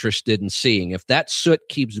more interested in seeing if that soot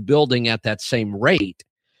keeps building at that same rate.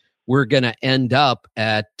 We're going to end up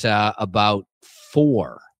at about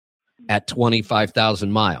 4 at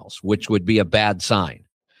 25,000 miles, which would be a bad sign.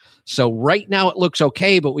 So right now it looks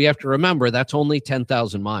okay, but we have to remember that's only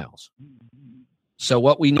 10,000 miles. So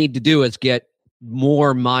what we need to do is get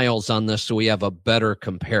more miles on this so we have a better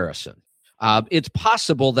comparison. It's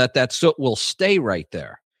possible that soot will stay right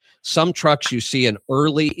there. Some trucks, you see an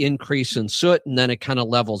early increase in soot, and then it kind of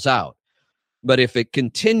levels out. But if it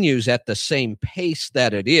continues at the same pace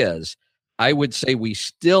that it is, I would say we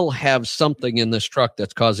still have something in this truck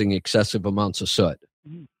that's causing excessive amounts of soot.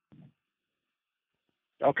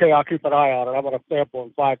 Okay, I'll keep an eye on it. I'm going to sample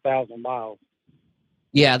in 5,000 miles.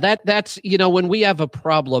 Yeah, that's, when we have a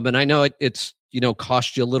problem, and I know it's,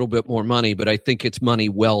 cost you a little bit more money, but I think it's money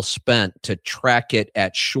well spent to track it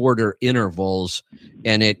at shorter intervals,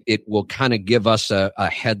 and it will kind of give us a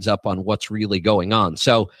heads up on what's really going on.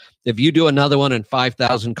 So if you do another one in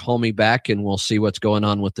 5,000, call me back and we'll see what's going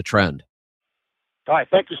on with the trend. All right.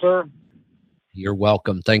 Thank you, sir. You're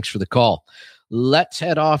welcome. Thanks for the call. Let's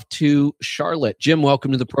head off to Charlotte. Jim,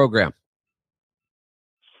 welcome to the program.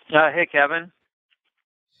 Hey, Kevin.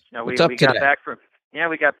 What's up today?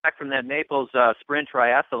 We got back from that Naples sprint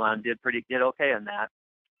triathlon. Did okay on that.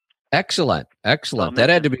 Excellent. That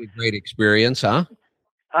had to be a great experience, huh?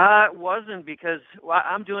 It wasn't, because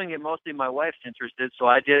I'm doing it mostly. My wife's interested, so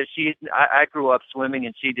I did it. I grew up swimming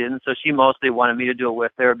and she didn't, so she mostly wanted me to do it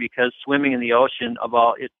with her, because swimming in the ocean,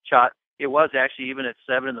 it was actually, even at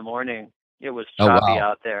 7 a.m, it was choppy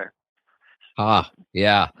out there.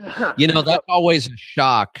 Yeah. That's always a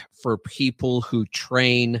shock for people who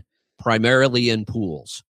train primarily in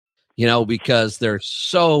pools, because there's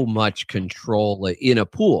so much control in a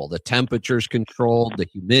pool. The temperature's controlled, the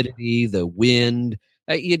humidity, the wind.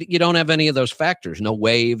 You don't have any of those factors, no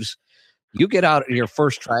waves. You get out in your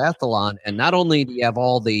first triathlon, and not only do you have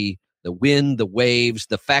all the wind, the waves,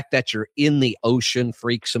 the fact that you're in the ocean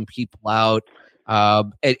freaks some people out.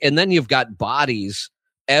 And then you've got bodies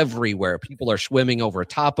everywhere. People are swimming over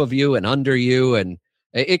top of you and under you, and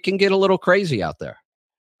it can get a little crazy out there.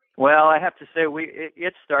 Well, I have to say,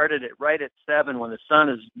 it started right at 7 when the sun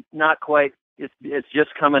is not quite, it's just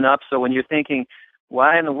coming up. So when you're thinking,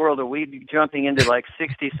 why in the world are we jumping into like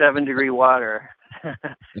 67 degree water?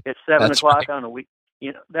 It's 7 o'clock on a week.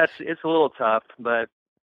 It's a little tough, but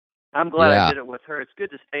I'm glad I did it with her. It's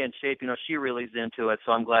good to stay in shape. She really's into it,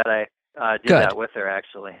 so I'm glad I did that with her,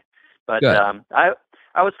 actually. But I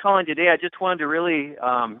was calling today. I just wanted to really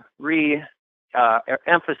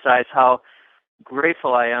emphasize how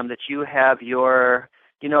grateful I am that you have your,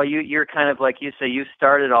 you're kind of, like you say, you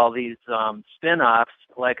started all these spin-offs,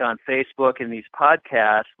 like on Facebook and these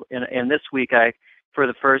podcasts. And this week, for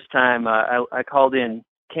the first time, I called in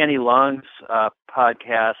Kenny Long's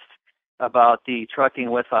podcast about the Trucking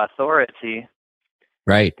with Authority.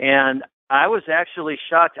 Right. And I was actually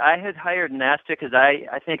shocked. I had hired NASTA because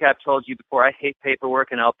I think I've told you before, I hate paperwork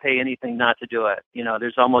and I'll pay anything not to do it.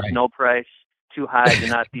 There's almost no price too high to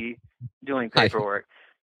not be doing paperwork.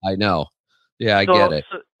 I know. Yeah, I get it.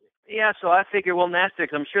 So I figure, well, NASTA,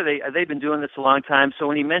 I'm sure they've been doing this a long time. So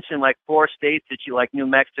when he mentioned like 4 states that you like, New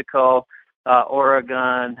Mexico,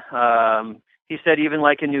 Oregon, he said even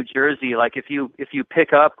like in New Jersey, like if you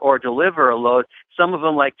pick up or deliver a load, some of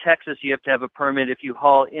them like Texas, you have to have a permit if you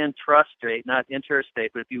haul intrastate, not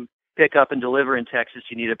interstate, but if you pick up and deliver in Texas,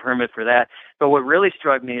 you need a permit for that. But what really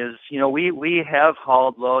struck me is, we have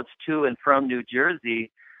hauled loads to and from New Jersey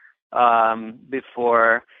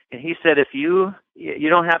before, and he said if you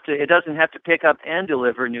don't have to, it doesn't have to pick up and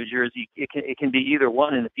deliver in New Jersey. It can be either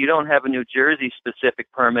one, and if you don't have a New Jersey specific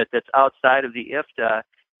permit that's outside of the IFTA,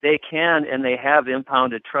 they can, and they have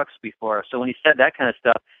impounded trucks before. So when he said that kind of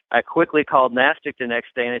stuff, I quickly called NASTC the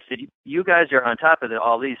next day and I said, you guys are on top of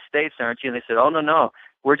all these states, aren't you? And they said, oh, no,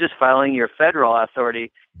 we're just filing your federal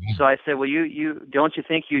authority. So I said, well, you don't you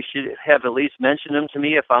think you should have at least mentioned them to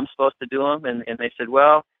me if I'm supposed to do them? And they said,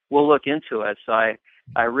 well, we'll look into it. So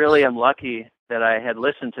I really am lucky that I had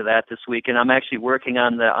listened to that this week, and I'm actually working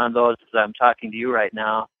on those as I'm talking to you right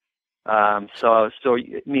now. So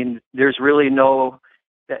I mean, there's really no.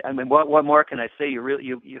 I mean, what more can I say?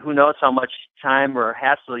 You who knows how much time or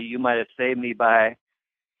hassle you might have saved me by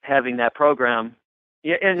having that program.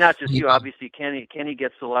 Yeah, and not just you. Obviously, Kenny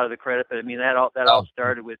gets a lot of the credit, but I mean that all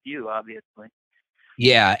started with you, obviously.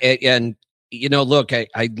 Yeah, and look, I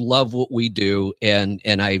love what we do, and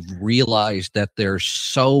I've realized that there's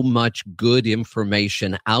so much good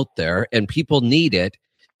information out there, and people need it.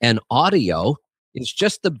 And audio it's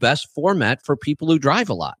just the best format for people who drive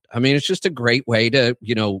a lot. I mean, it's just a great way to,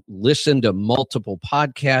 listen to multiple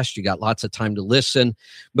podcasts. You got lots of time to listen,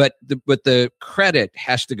 but the credit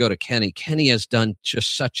has to go to Kenny. Kenny has done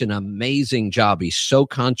just such an amazing job. He's so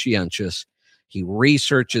conscientious. He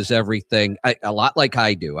researches everything a lot like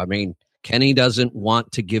I do. I mean, Kenny doesn't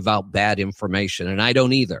want to give out bad information, and I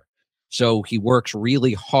don't either. So he works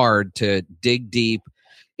really hard to dig deep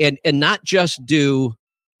and not just do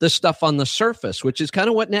the stuff on the surface, which is kind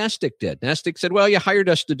of what Nastic did. Nastic said, well, you hired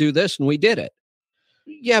us to do this and we did it.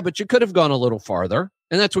 Yeah, but you could have gone a little farther.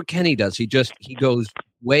 And that's what Kenny does. He goes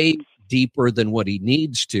way deeper than what he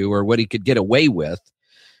needs to or what he could get away with.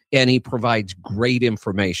 And he provides great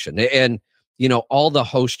information. And, all the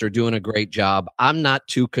hosts are doing a great job. I'm not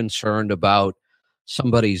too concerned about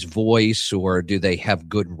somebody's voice or do they have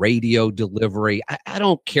good radio delivery. I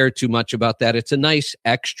don't care too much about that. It's a nice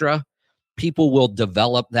extra. People will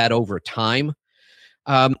develop that over time.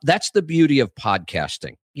 That's the beauty of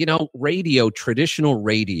podcasting. Traditional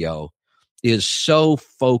radio is so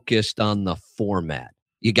focused on the format.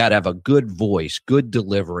 You got to have a good voice, good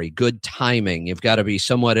delivery, good timing. You've got to be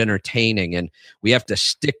somewhat entertaining. And we have to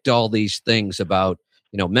stick to all these things about,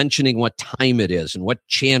 mentioning what time it is and what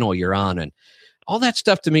channel you're on. And all that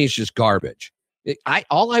stuff to me is just garbage.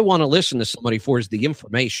 All I want to listen to somebody for is the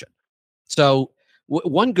information. So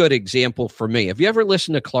one good example for me, have you ever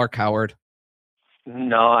listened to Clark Howard?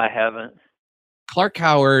 No, I haven't. Clark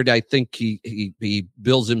Howard, I think he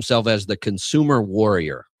bills himself as the consumer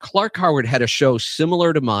warrior. Clark Howard had a show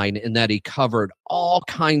similar to mine in that he covered all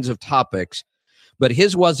kinds of topics, but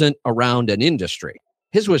his wasn't around an industry.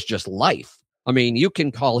 His was just life. I mean, you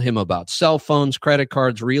can call him about cell phones, credit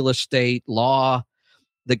cards, real estate, law.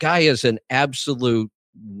 The guy is an absolute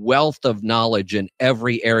wealth of knowledge in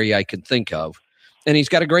every area I can think of. And he's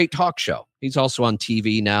got a great talk show. He's also on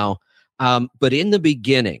TV now. But in the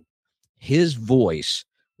beginning, his voice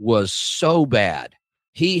was so bad.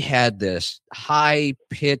 He had this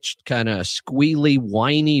high-pitched, kind of squealy,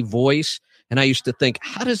 whiny voice. And I used to think,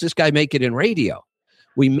 how does this guy make it in radio?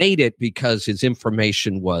 We made it because his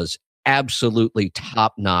information was absolutely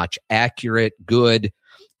top-notch, accurate, good.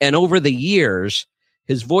 And over the years,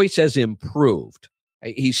 his voice has improved.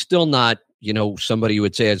 He's still not, somebody you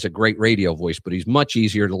would say has a great radio voice, but he's much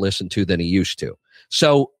easier to listen to than he used to.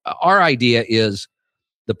 So our idea is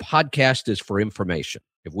the podcast is for information.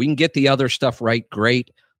 If we can get the other stuff right,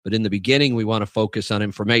 great. But in the beginning, we want to focus on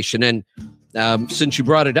information. And since you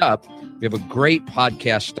brought it up, we have a great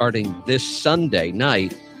podcast starting this Sunday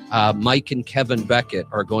night. Mike and Kevin Beckett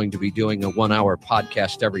are going to be doing a 1-hour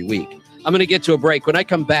podcast every week. I'm going to get to a break. When I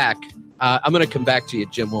come back, I'm going to come back to you,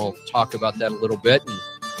 Jim. We'll talk about that a little bit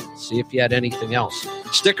and see if you had anything else.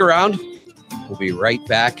 Stick around. We'll be right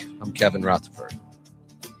back. I'm Kevin Rutherford.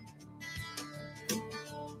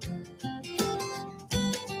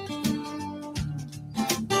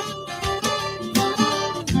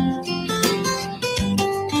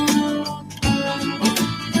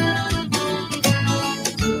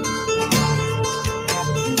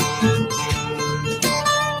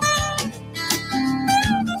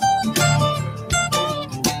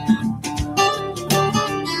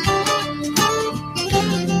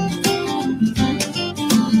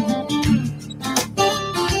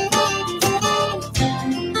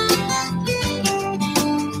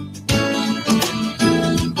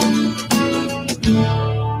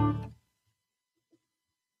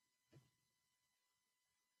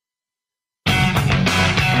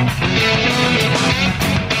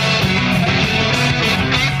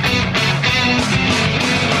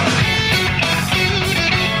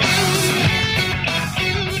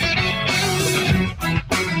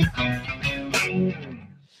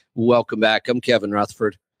 Welcome back. I'm Kevin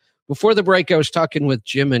Rutherford. Before the break, I was talking with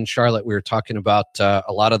Jim and Charlotte. We were talking about a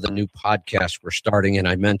lot of the new podcasts we're starting, and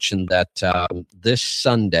I mentioned that this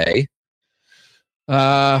Sunday,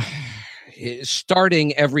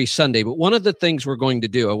 starting every Sunday. But one of the things we're going to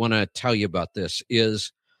do, I want to tell you about this,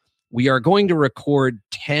 is we are going to record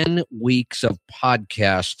 10 weeks of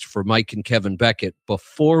podcasts for Mike and Kevin Beckett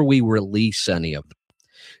before we release any of them.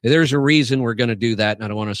 There's a reason we're going to do that, and I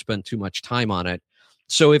don't want to spend too much time on it.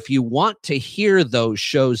 So if you want to hear those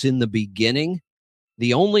shows in the beginning,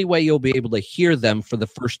 the only way you'll be able to hear them for the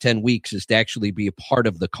first 10 weeks is to actually be a part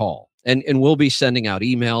of the call. And we'll be sending out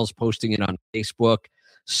emails, posting it on Facebook.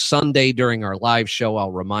 Sunday during our live show,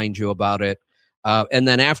 I'll remind you about it. And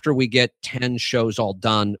then after we get 10 shows all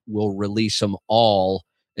done, we'll release them all,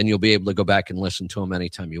 and you'll be able to go back and listen to them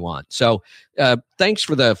anytime you want. So thanks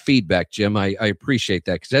for the feedback, Jim. I appreciate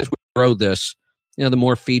that, because as we grow this, the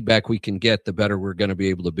more feedback we can get, the better we're going to be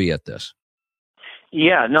able to be at this.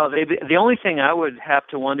 Yeah, no, the only thing I would have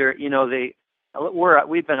to wonder,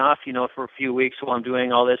 we've been off, for a few weeks while I'm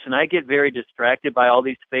doing all this, and I get very distracted by all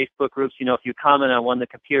these Facebook groups. If you comment on one, the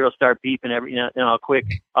computer will start beeping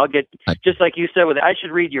I'll get, just like you said, I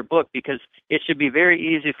should read your book, because it should be very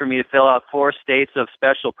easy for me to fill out 4 states of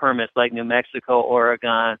special permits, like New Mexico,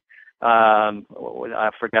 Oregon,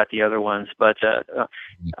 I forgot the other ones, but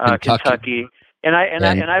Kentucky.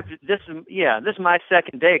 This is my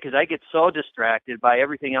second day, because I get so distracted by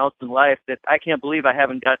everything else in life that I can't believe I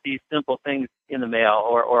haven't got these simple things in the mail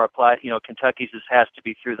or applied. Kentucky's has to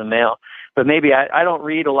be through the mail. But maybe I don't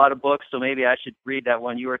read a lot of books, so maybe I should read that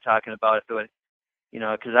one you were talking about.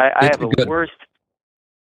 Because I have a worst.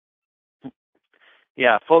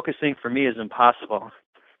 Yeah, focusing for me is impossible.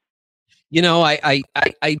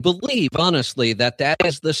 I believe honestly that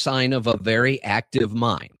is the sign of a very active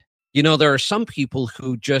mind. There are some people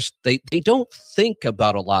who just they don't think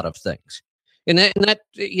about a lot of things, and that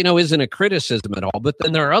isn't a criticism at all. But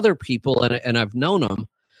then there are other people, and I've known them.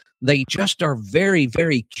 They just are very,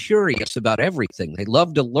 very curious about everything. They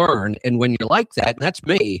love to learn, and when you're like that, and that's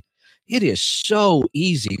me, it is so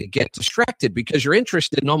easy to get distracted because you're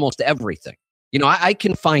interested in almost everything. I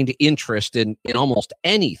can find interest in almost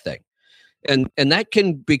anything, and that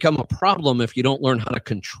can become a problem if you don't learn how to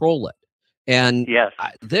control it. And yes.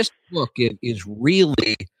 This book is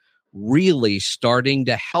really, really starting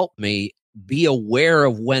to help me be aware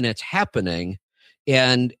of when it's happening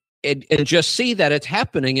and just see that it's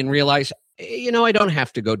happening and realize, I don't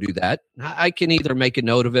have to go do that. I can either make a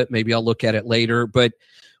note of it. Maybe I'll look at it later. But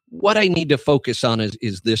what I need to focus on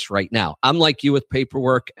is this right now. I'm like you with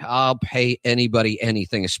paperwork. I'll pay anybody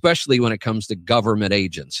anything, especially when it comes to government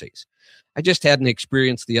agencies. I just had an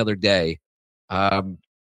experience the other day.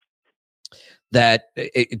 That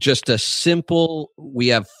just a simple, we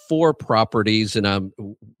have 4 properties and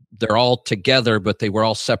they're all together, but they were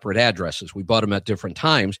all separate addresses. We bought them at different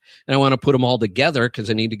times, and I want to put them all together because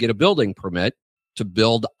I need to get a building permit to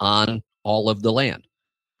build on all of the land.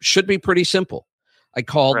 Should be pretty simple. I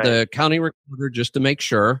called the county recorder just to make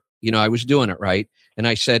sure, I was doing it right. And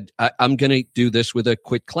I said, I'm going to do this with a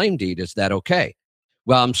quit claim deed. Is that okay?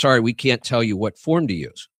 Well, I'm sorry, we can't tell you what form to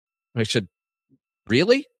use. And I said,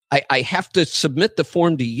 really? I have to submit the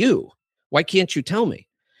form to you. Why can't you tell me?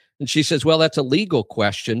 And she says, well, that's a legal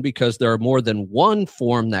question because there are more than one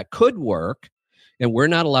form that could work, and we're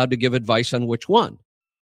not allowed to give advice on which one.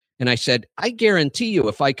 And I said, I guarantee you,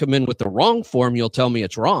 if I come in with the wrong form, you'll tell me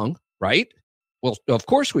it's wrong, right? Well, of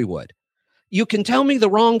course we would. You can tell me the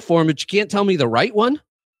wrong form, but you can't tell me the right one?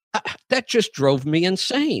 That just drove me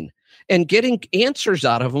insane. And getting answers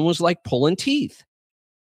out of them was like pulling teeth.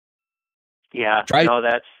 Yeah, I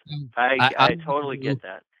totally get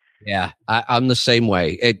that. Yeah, I'm the same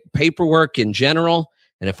way. Paperwork in general,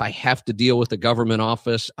 and if I have to deal with the government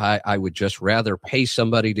office, I would just rather pay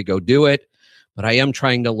somebody to go do it. But I am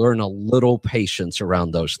trying to learn a little patience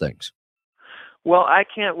around those things. Well, I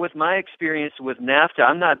can't, with my experience with NAFTA,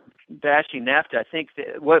 I'm not bashing NAFTA. I think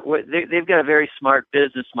that they've got a very smart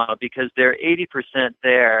business model because they're 80%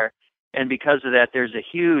 there. And because of that, there's a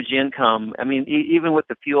huge income. I mean, even with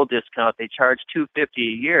the fuel discount, they charge $250 a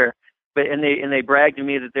year. But they brag to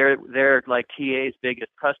me that they're like TA's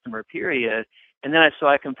biggest customer, period. And then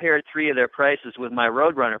I compared 3 of their prices with my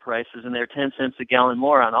Roadrunner prices, and they're 10 cents a gallon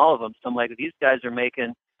more on all of them. So I'm like, these guys are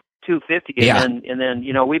making $250, yeah. and then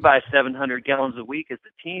we buy 700 gallons a week as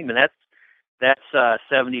a team, and that's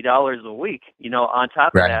 $70 a week, on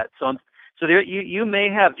top of that. So there, you may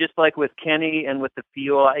have, just like with Kenny and with the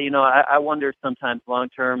fuel, I wonder sometimes long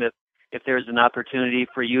term if there's an opportunity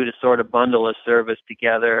for you to sort of bundle a service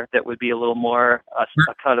together that would be a little more a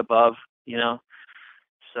cut above,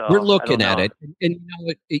 So we're looking at it. And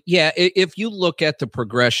if you look at the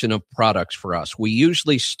progression of products for us, we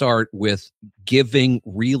usually start with giving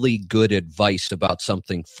really good advice about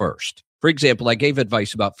something first. For example, I gave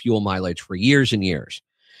advice about fuel mileage for years and years.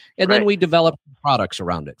 And then we developed products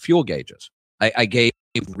around it, fuel gauges. I gave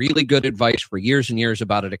really good advice for years and years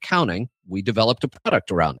about it, accounting. We developed a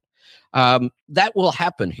product around it. That will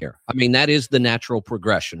happen here. I mean, that is the natural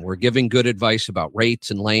progression. We're giving good advice about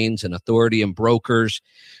rates and lanes and authority and brokers.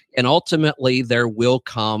 And ultimately, there will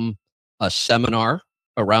come a seminar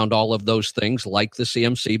around all of those things, like the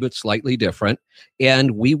CMC, but slightly different.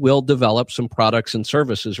 And we will develop some products and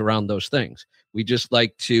services around those things. We just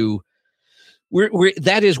like to...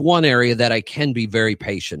 that is one area that I can be very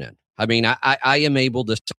patient in. I mean, I am able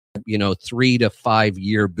to, 3 to 5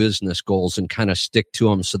 year business goals and kind of stick to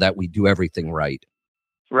them so that we do everything right.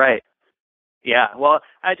 Right. Yeah. Well,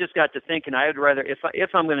 I just got to thinking, I would rather, if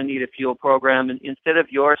I'm going to need a fuel program, instead of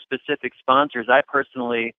your specific sponsors, I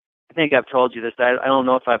personally I think I've told you this. I don't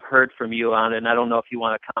know if I've heard from you on it, and I don't know if you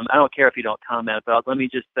want to comment. I don't care if you don't comment, but let me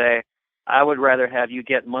just say, I would rather have you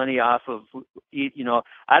get money off of,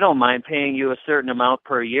 I don't mind paying you a certain amount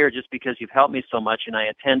per year just because you've helped me so much, and I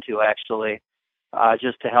intend to actually,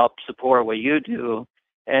 just to help support what you do.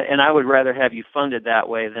 And I would rather have you funded that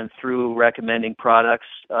way than through recommending products.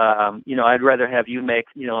 I'd rather have you make,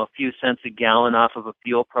 a few cents a gallon off of a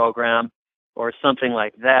fuel program or something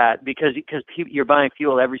like that, because you're buying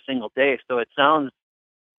fuel every single day. So it's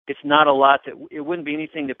not a lot it wouldn't be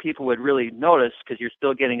anything that people would really notice because you're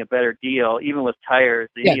still getting a better deal, even with tires,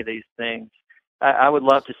 any of these things. I would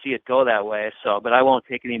love to see it go that way. So, but I won't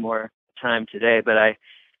take any more time today, but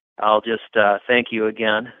I'll just thank you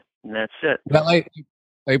again. And that's it. Well,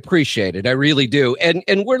 I appreciate it. I really do. And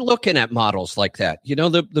we're looking at models like that.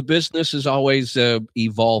 The business is always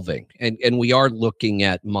evolving, and we are looking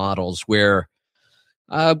at models where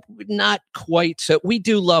not quite. So we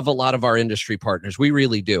do love a lot of our industry partners. We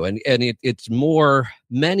really do. And it's more,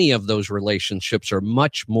 many of those relationships are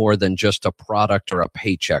much more than just a product or a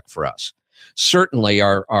paycheck for us. Certainly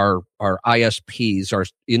our ISPs, our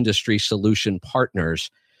industry solution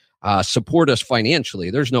partners, support us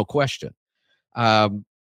financially. There's no question.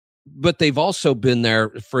 But they've also been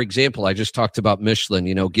there. For example, I just talked about Michelin,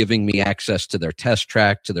 giving me access to their test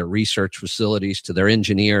track, to their research facilities, to their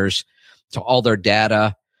engineers, to all their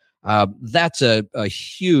data. That's a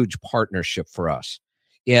huge partnership for us.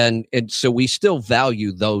 And so we still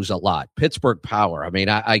value those a lot. Pittsburgh Power. I mean,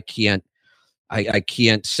 I can't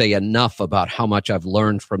say enough about how much I've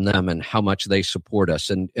learned from them and how much they support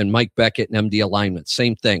us. And Mike Beckett and MD Alignment,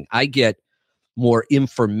 same thing. I get more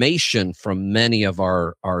information from many of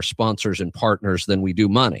our sponsors and partners than we do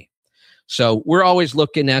money. So we're always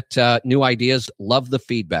looking at new ideas. Love the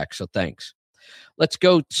feedback. So thanks. Let's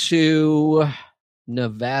go to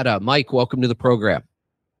Nevada. Mike, welcome to the program.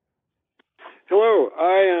 Hello.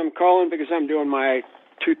 I am calling because I'm doing my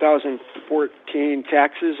 2014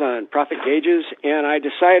 taxes on profit gauges, and I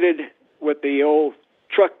decided with the old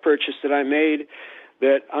truck purchase that I made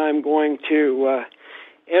that I'm going to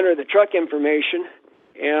enter the truck information,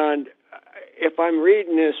 and if I'm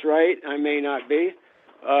reading this right, I may not be,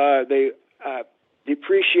 the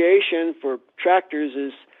depreciation for tractors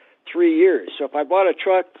is 3 years. So if I bought a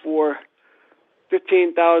truck for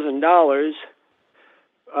 $15,000,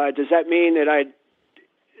 does that mean that I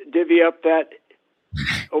divvy up that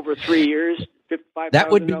over 3 years? That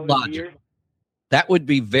would be logical. That would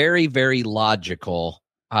be very, very logical.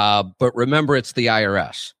 But remember, it's the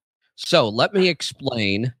IRS. So let me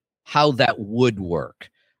explain how that would work.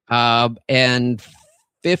 And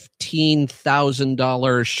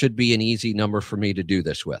 $15,000 should be an easy number for me to do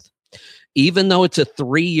this with. Even though it's a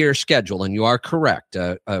 3-year schedule, and you are correct,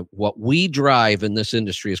 what we drive in this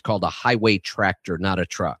industry is called a highway tractor, not a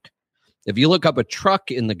truck. If you look up a truck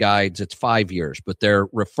in the guides, it's 5 years, but they're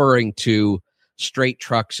referring to straight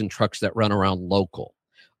trucks and trucks that run around local.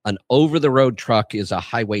 An over-the-road truck is a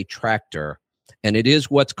highway tractor, and it is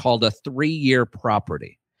what's called a 3-year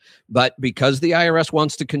property. But because the IRS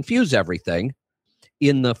wants to confuse everything,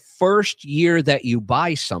 in the first year that you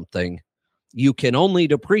buy something, you can only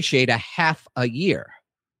depreciate a half a year.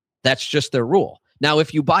 That's just their rule. Now,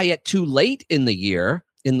 if you buy it too late in the year,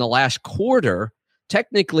 in the last quarter,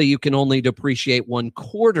 technically you can only depreciate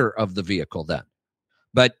 1/4 of the vehicle then.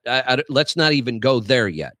 But let's not even go there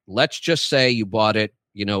yet. Let's just say you bought it,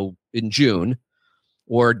 in June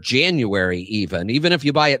or January even. Even if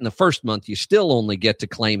you buy it in the first month, you still only get to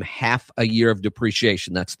claim half a year of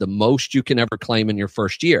depreciation. That's the most you can ever claim in your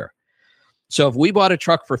first year. So if we bought a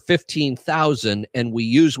truck for $15,000 and we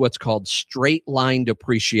use what's called straight line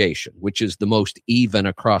depreciation, which is the most even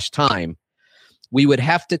across time, we would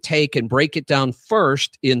have to take and break it down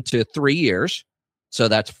first into 3 years. So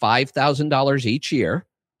that's $5,000 each year.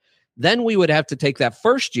 Then we would have to take that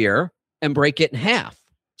first year and break it in half.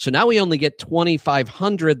 So now we only get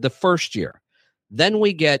 $2,500 the first year. Then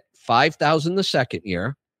we get $5,000 the second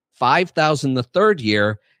year, $5,000 the third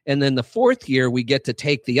year, and then the fourth year we get to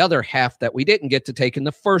take the other half that we didn't get to take in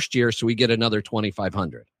the first year, so we get another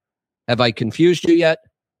 $2,500. Have I confused you yet?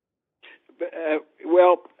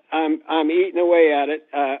 Well, I'm eating away at it.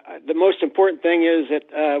 The most important thing is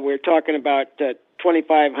that we're talking about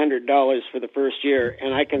 $2,500 for the first year,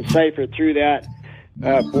 and I can cipher through that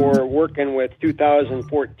for working with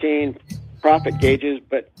 2014 profit gauges.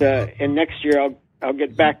 But in next year, I'll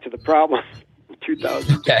get back to the problem.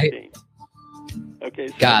 2015. Okay,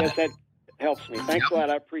 so I guess that helps me. Thanks a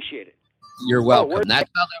lot. I appreciate it. You're welcome.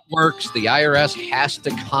 That's how that works. The IRS has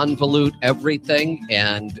to convolute everything,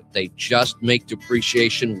 and they just make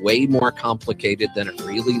depreciation way more complicated than it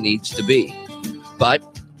really needs to be. But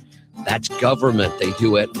That's government. They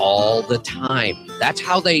do it all the time. That's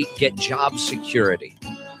how they get job security.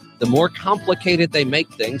 The more complicated they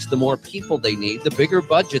make things, the more people they need, the bigger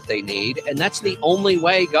budget they need, and that's the only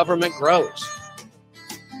way government grows.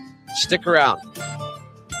 Stick around.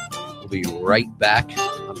 We'll be right back.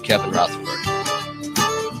 I'm Kevin Rutherford.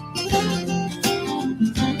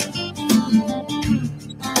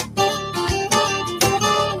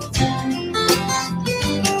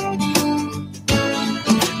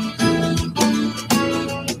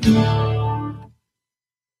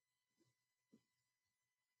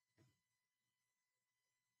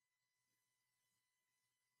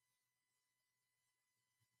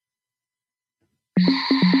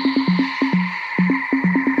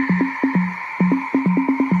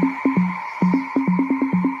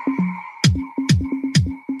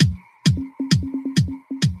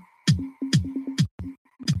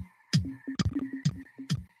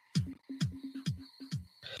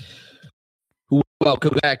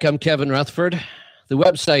 Welcome back. I'm Kevin Rutherford. The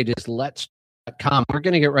website is let's.com. We're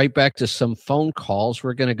going to get right back to some phone calls.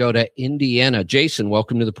 We're going to go to Indiana. Jason,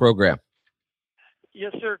 welcome to the program.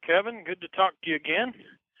 Yes, sir, Kevin. Good to talk to you again.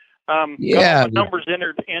 Yeah. Got all my numbers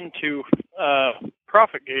entered into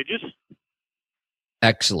profit gauges.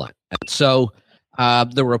 Excellent. So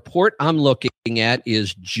the report I'm looking at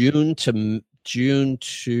is June to.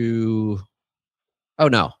 Oh,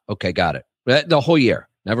 no. Okay, got it. The whole year.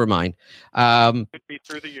 Never mind. Could be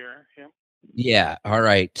through the year. Yeah. Yeah. All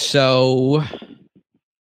right. So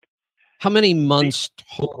how many months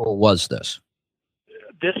total was this?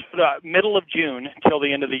 This middle of June till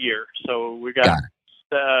the end of the year. So we got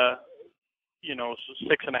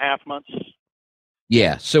 6.5 months.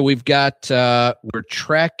 Yeah. So we've got, we're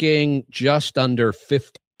tracking just under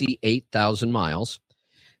 58,000 miles.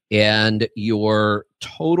 And your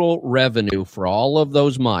total revenue for all of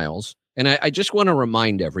those miles, and I just want to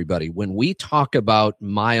remind everybody, when we talk about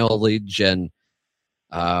mileage and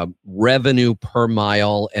revenue per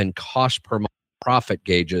mile and cost per mile profit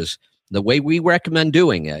gauges, the way we recommend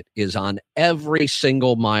doing it is on every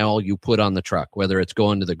single mile you put on the truck, whether it's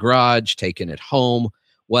going to the garage, taking it home,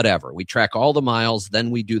 whatever. We track all the miles,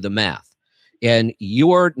 then we do the math. And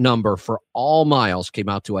your number for all miles came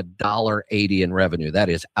out to $1.80 in revenue. That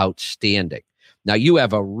is outstanding. Now, you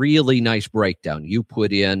have a really nice breakdown. You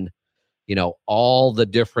put in, all the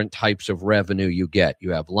different types of revenue you get.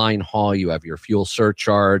 You have line haul, you have your fuel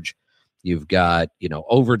surcharge, you've got,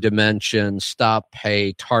 over dimension, stop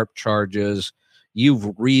pay, TARP charges.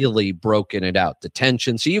 You've really broken it out.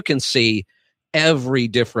 Detention. So you can see every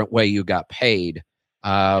different way you got paid.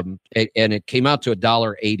 And it came out to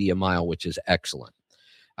 $1.80 a mile, which is excellent.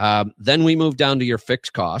 Then we move down to your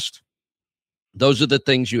fixed cost. Those are the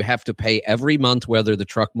things you have to pay every month, whether the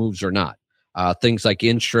truck moves or not. Things like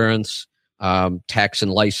insurance, tax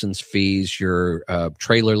and license fees, your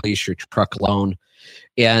trailer lease, your truck loan.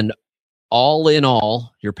 And all in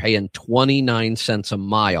all, you're paying 29 cents a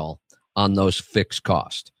mile on those fixed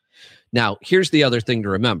costs. Now, here's the other thing to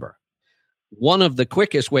remember. One of the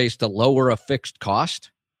quickest ways to lower a fixed cost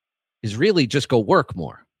is really just go work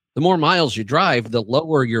more. The more miles you drive, the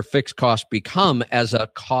lower your fixed costs become as a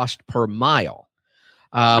cost per mile.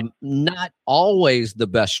 Not always the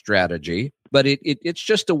best strategy, but it's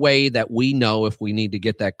just a way that we know if we need to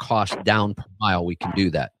get that cost down per mile, we can do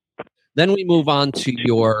that. Then we move on to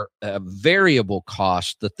your variable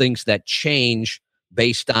cost, the things that change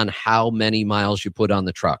based on how many miles you put on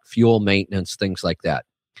the truck, fuel, maintenance, things like that.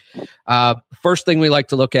 First thing we like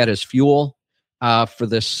to look at is fuel. For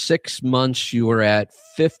the 6 months, you were at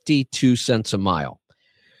 52 cents a mile,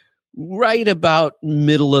 right about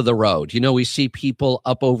middle of the road. We see people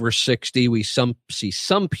up over 60. We see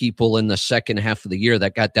some people in the second half of the year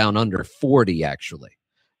that got down under 40, actually.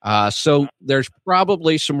 So there's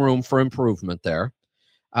probably some room for improvement there.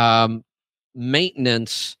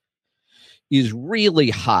 Maintenance is really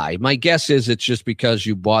high. My guess is it's just because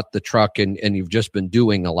you bought the truck and you've just been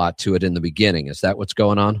doing a lot to it in the beginning. Is that what's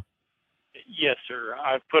going on? Yes, sir.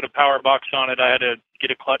 I've put a power box on it. I had to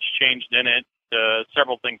get a clutch changed in it.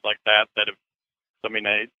 Several things like that have.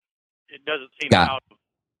 It doesn't seem out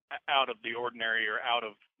of the ordinary or out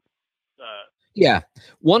of. Yeah,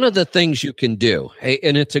 one of the things you can do,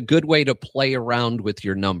 and it's a good way to play around with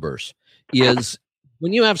your numbers, is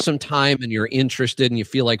when you have some time and you're interested and you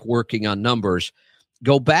feel like working on numbers,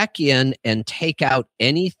 go back in and take out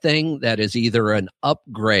anything that is either an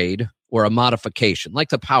upgrade or a modification, like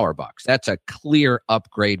the power box. That's a clear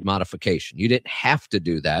upgrade modification. You didn't have to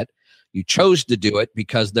do that. You chose to do it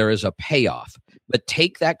because there is a payoff. But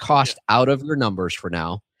take that cost out of your numbers for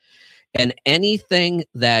now. And anything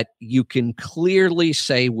that you can clearly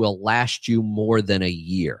say will last you more than a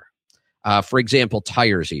year. For example,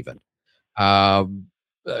 tires even.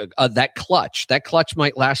 That clutch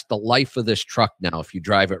might last the life of this truck now if you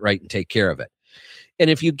drive it right and take care of it. And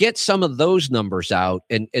if you get some of those numbers out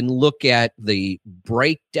and look at the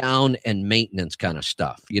breakdown and maintenance kind of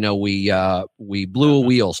stuff, we blew a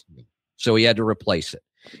wheel, so we had to replace it.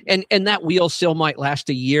 And that wheel seal might last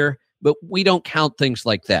a year, but we don't count things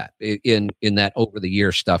like that in that over the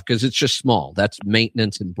year stuff because it's just small. That's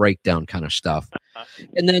maintenance and breakdown kind of stuff.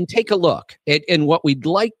 And then take a look and what we'd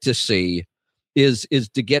like to see is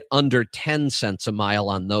to get under 10 cents a mile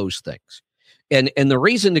on those things. And the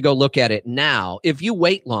reason to go look at it now, if you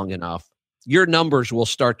wait long enough, your numbers will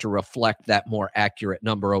start to reflect that more accurate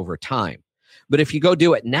number over time. But if you go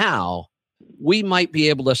do it now, we might be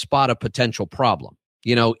able to spot a potential problem.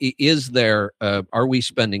 Are we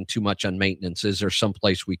spending too much on maintenance? Is there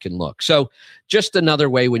someplace we can look? So just another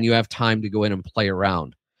way when you have time to go in and play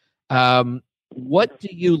around. What do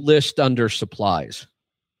you list under supplies?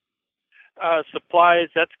 Supplies,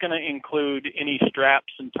 that's going to include any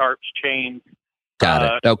straps and tarps, chains.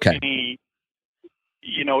 Got it. Okay. Any,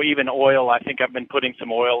 even oil. I think I've been putting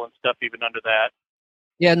some oil and stuff even under that.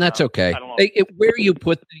 Yeah, and that's okay. I don't know. Where you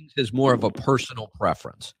put things is more of a personal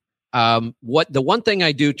preference. The one thing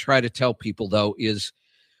I do try to tell people, though, is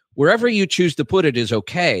wherever you choose to put it is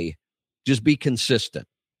okay. Just be consistent.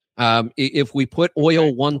 If we put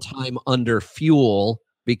oil one time under fuel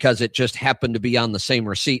because it just happened to be on the same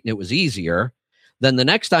receipt and it was easier, then the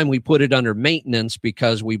next time we put it under maintenance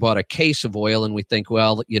because we bought a case of oil and we think,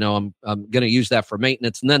 well, I'm going to use that for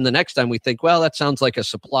maintenance. And then the next time we think, well, that sounds like a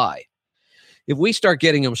supply. If we start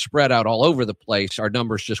getting them spread out all over the place, our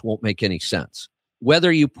numbers just won't make any sense.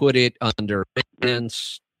 Whether you put it under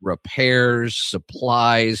maintenance, repairs,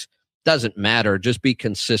 supplies, doesn't matter. Just be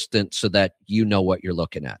consistent so that you know what you're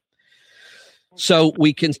looking at. So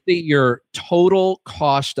we can see your total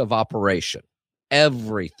cost of operation,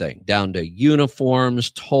 everything down to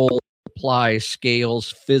uniforms, toll, supplies,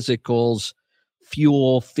 scales, physicals,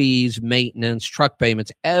 fuel, fees, maintenance, truck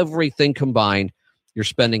payments, everything combined. You're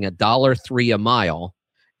spending $1.03 a mile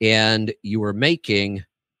and you were making,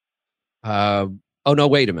 oh no,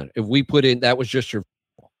 wait a minute. If we put in, that was just your,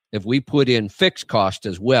 if we put in fixed cost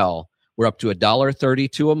as well, we're up to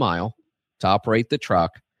 $1.32 a mile to operate the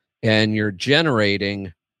truck and you're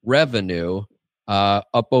generating revenue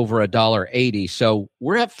up over $1.80. So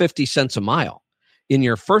we're at 50 cents a mile in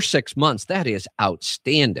your first 6 months. That is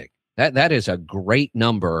outstanding. That is a great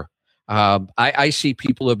number. I see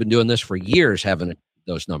people who have been doing this for years haven't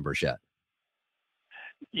those numbers yet.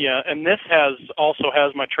 Yeah, and this also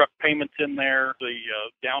has my truck payments in there, the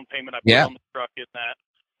down payment I put on the truck in that,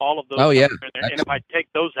 all of those are in there. And if I take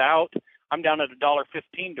those out, I'm down at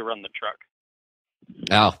 $1.15 to run the truck.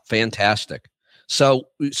 Oh, fantastic. So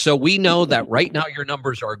we know that right now your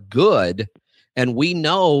numbers are good, and we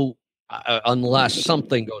know unless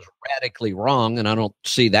something goes radically wrong, and I don't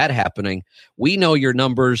see that happening, we know your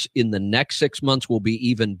numbers in the next 6 months will be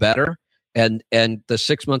even better, and the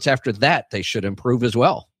 6 months after that they should improve as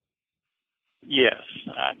well. Yes,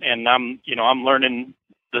 and I'm learning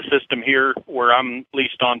the system here where I'm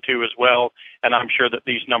leased onto as well, and I'm sure that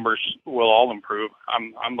these numbers will all improve.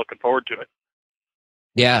 I'm looking forward to it.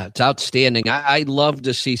 Yeah, it's outstanding. I love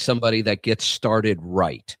to see somebody that gets started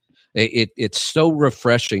right. It's so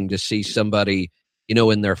refreshing to see somebody,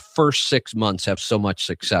 in their first 6 months have so much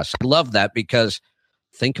success. I love that because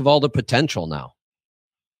think of all the potential now.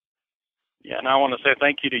 Yeah, and I want to say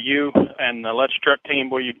thank you to you and the Let's Truck team.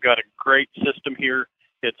 Boy, you've got a great system here.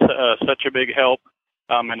 It's such a big help,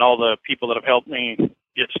 and all the people that have helped me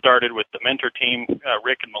get started with the mentor team,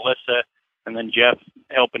 Rick and Melissa, and then Jeff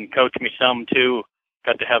helping coach me some too.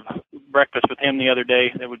 Got to have breakfast with him the other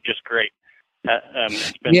day. It was just great.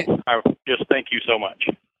 It's been, I just thank you so much.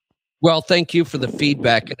 Well, thank you for the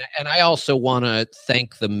feedback. And I also want to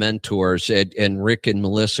thank the mentors and Rick and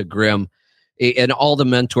Melissa Grimm and all the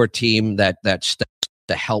mentor team that steps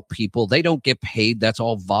to help people. They don't get paid. That's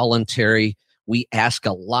all voluntary. We ask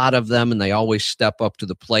a lot of them and they always step up to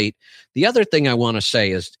the plate. The other thing I want to say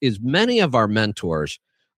is many of our mentors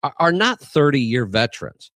are not 30-year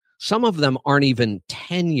veterans. Some of them aren't even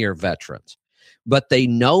 10-year veterans, but they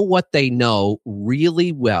know what they know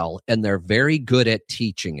really well, and they're very good at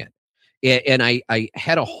teaching it. And I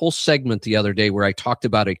had a whole segment the other day where I talked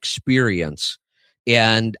about experience,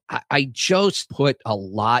 and I just put a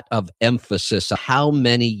lot of emphasis on how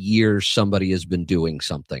many years somebody has been doing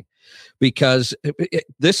something, because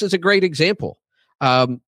this is a great example.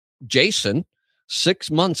 Jason,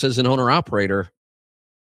 6 months as an owner-operator,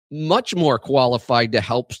 much more qualified to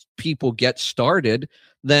help people get started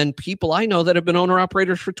than people I know that have been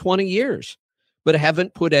owner-operators for 20 years. but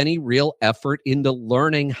haven't put any real effort into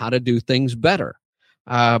learning how to do things better.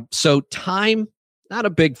 So time, not a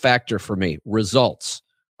big factor for me. Results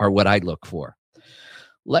are what I look for.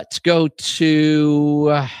 Let's go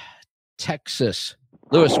to Texas.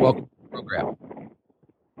 Lewis, welcome to the program.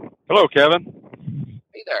 Hello, Kevin.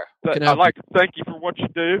 Hey there. I'd like to thank you for what you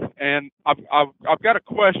do, and I've got a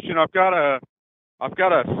question. I've got a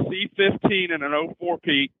C15 and an 04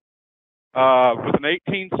 Peak with an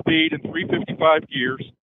 18 speed and 355 gears,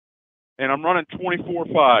 and I'm running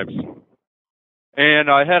 24.5s.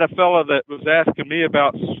 And I had a fella that was asking me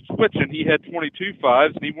about switching. He had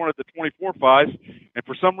 22.5s, and he wanted the 24.5s. And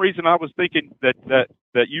for some reason, I was thinking that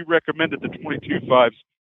you recommended the 22.5s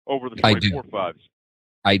over the 24.5s.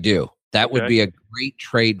 I do. That would be a great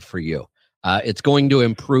trade for you. It's going to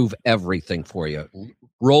improve everything for you.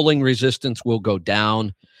 Rolling resistance will go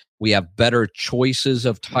down. We have better choices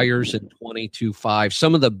of tires in 22.5.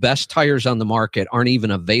 Some of the best tires on the market aren't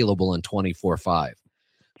even available in 24.5.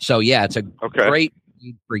 So, yeah, it's a great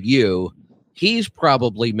need for you. He's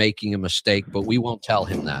probably making a mistake, but we won't tell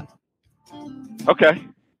him that. Okay.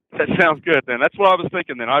 That sounds good, then. That's what I was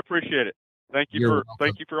thinking, then. I appreciate it. Thank you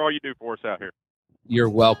for all you do for us out here. You're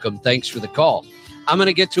welcome. Thanks for the call. I'm going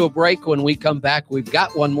to get to a break. When we come back, we've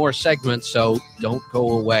got one more segment, so don't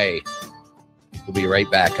go away. We'll be right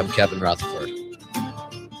back. I'm Kevin Rutherford.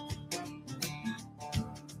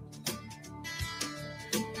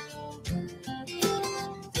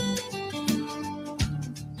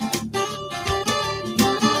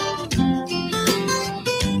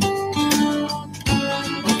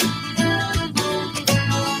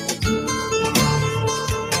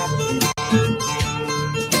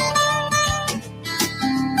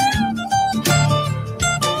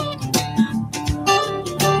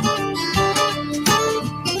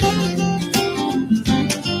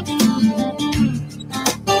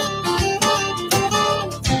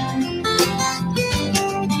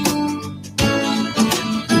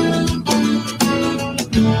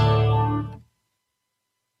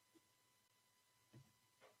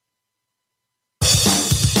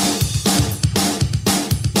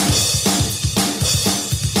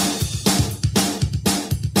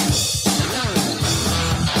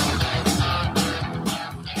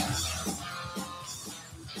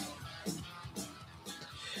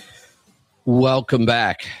 Welcome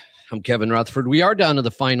back. I'm Kevin Rutherford. We are down to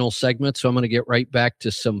the final segment, so I'm going to get right back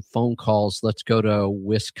to some phone calls. Let's go to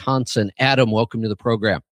Wisconsin. Adam, welcome to the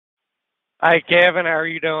program. Hi, Kevin. How are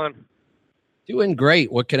you doing? Doing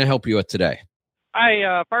great. What can I help you with today?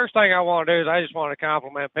 First thing I want to do is I just want to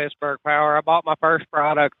compliment Pittsburgh Power. I bought my first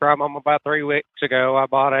product from them about 3 weeks ago. I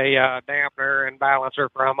bought a dampener and balancer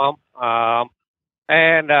from them.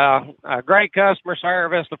 And a great customer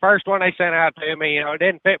service. The first one they sent out to me, it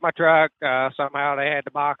didn't fit my truck. Somehow they had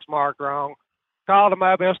the box marked wrong. Called them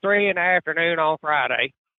up. It was 3 in the afternoon on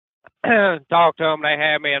Friday. Talked to them. They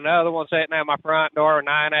had me another one sitting at my front door at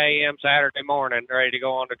 9 a.m. Saturday morning, ready to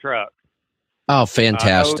go on the truck. Oh,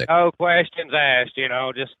 fantastic. No questions asked,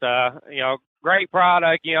 great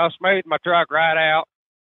product, smoothed my truck right out.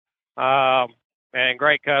 And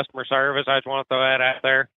great customer service. I just want to throw that out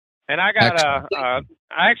there. And I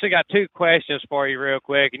actually got 2 questions for you real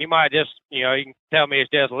quick, and you might just, you can tell me it's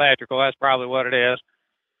just electrical. That's probably what it is.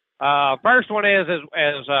 First one is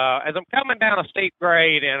as I'm coming down a steep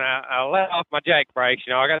grade and I let off my jake brakes,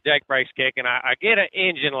 I got jake brakes kicking. I get an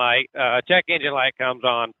engine light, check engine light comes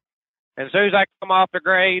on. And as soon as I come off the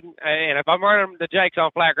grade, and if I'm running the jakes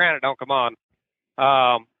on flat ground, it don't come on.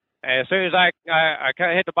 As soon as I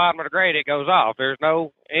hit the bottom of the grade, it goes off. There's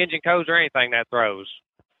no engine codes or anything that throws.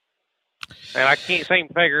 And I can't seem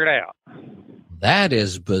to figure it out. That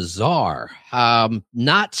is bizarre.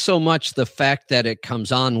 Not so much the fact that it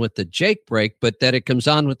comes on with the jake brake, but that it comes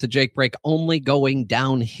on with the jake brake only going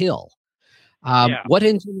downhill. What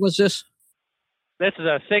engine was this? This is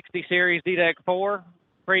a 60 series DDEC 4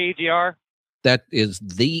 pre-EGR. That is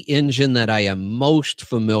the engine that I am most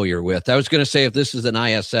familiar with. I was going to say if this is an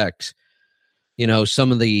ISX,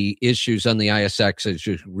 some of the issues on the ISX is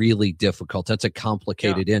just really difficult. That's a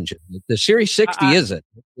complicated engine. The Series 60 isn't.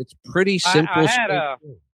 It's pretty simple. I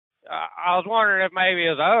was wondering if maybe it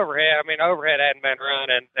was overhead. I mean, overhead hadn't been run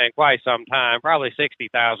in quite some time, probably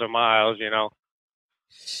 60,000 miles,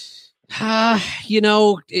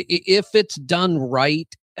 If it's done right,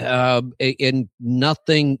 and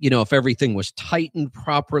nothing, if everything was tightened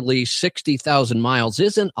properly, 60,000 miles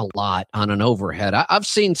isn't a lot on an overhead. I've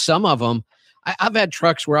seen some of them. I've had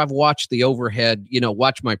trucks where I've watched the overhead,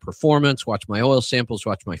 watch my performance, watch my oil samples,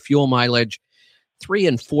 watch my fuel mileage. 300,000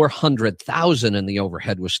 and 400,000 in the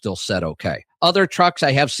overhead was still set okay. Other trucks,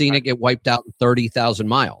 I have seen it get wiped out in 30,000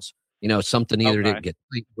 miles. Something either didn't get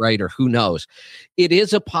right or who knows. It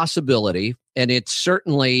is a possibility, and it's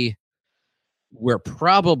certainly, we're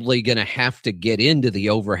probably going to have to get into the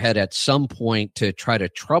overhead at some point to try to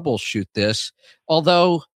troubleshoot this.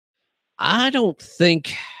 Although I don't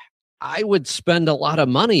think I would spend a lot of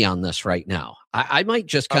money on this right now. I might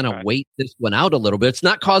just kind of wait this one out a little bit. It's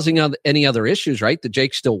not causing any other issues, right? The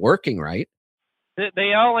Jake's still working, right?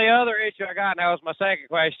 The only other issue I got, and that was my second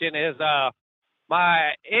question, is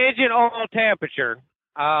my engine oil temperature.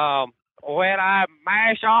 When I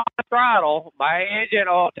mash on the throttle, my engine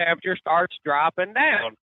oil temperature starts dropping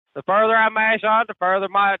down. The further I mash on, the further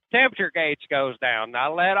my temperature gauge goes down. I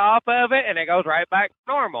let off of it, and it goes right back to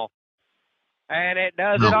normal. And it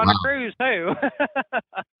does it on the cruise, too.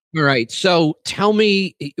 All right. So tell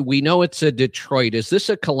me, we know it's a Detroit. Is this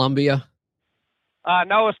a Columbia?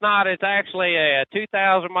 No, it's not. It's actually a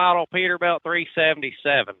 2000 model Peterbilt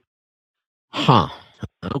 377. Huh.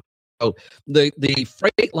 So the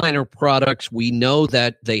Freightliner products, we know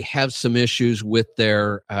that they have some issues with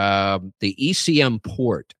their the ECM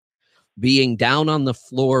port being down on the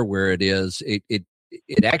floor where it is.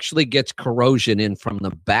 It actually gets corrosion in from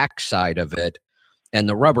the backside of it, and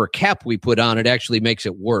the rubber cap we put on it actually makes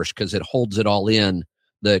it worse because it holds it all in,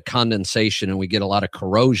 the condensation, and we get a lot of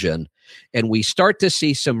corrosion, and we start to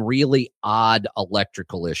see some really odd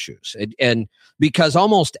electrical issues, and because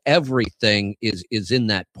almost everything is in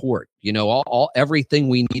that port, everything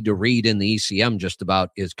we need to read in the ECM just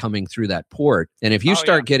about is coming through that port, and if you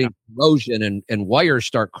start getting corrosion and wires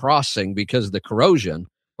start crossing because of the corrosion,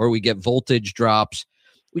 or we get voltage drops,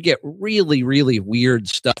 we get really, really weird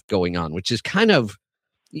stuff going on, which is kind of,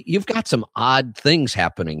 you've got some odd things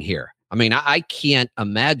happening here. I mean, I can't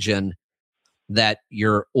imagine that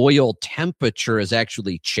your oil temperature is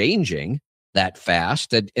actually changing that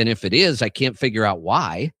fast. And if it is, I can't figure out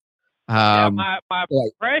why. My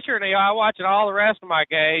pressure, I watch it all the rest of my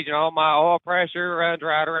gauge. My oil pressure runs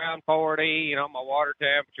right around 40. My water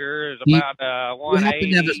temperature is about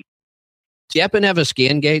 180. Do you happen to have a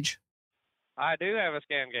scan gauge? I do have a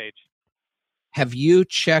scan gauge. Have you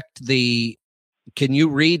checked can you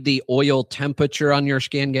read the oil temperature on your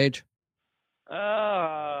scan gauge?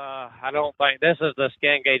 I don't think this is the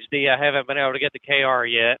scan gauge D. I haven't been able to get the KR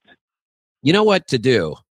yet. You know what to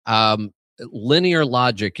do. Linear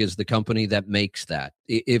Logic is the company that makes that.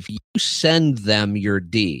 If you send them your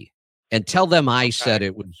D and tell them I said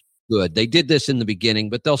it was good, they did this in the beginning,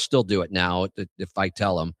 but they'll still do it now if I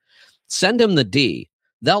tell them. Send them the D.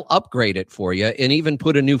 They'll upgrade it for you and even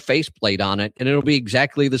put a new faceplate on it, and it'll be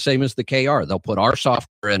exactly the same as the KR. They'll put our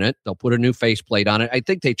software in it. They'll put a new faceplate on it. I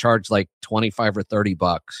think they charge like $25 or $30.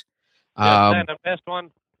 That's the best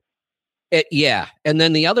one. Yeah. And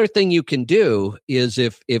then the other thing you can do is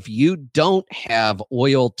if you don't have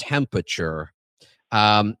oil temperature,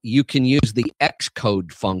 you can use the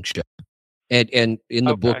Xcode function. And in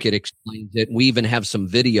the book, it explains it. We even have some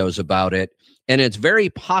videos about it. And it's very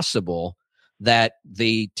possible that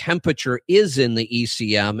the temperature is in the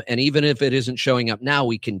ECM. And even if it isn't showing up now,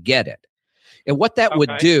 we can get it. And what that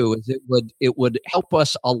would do is it would help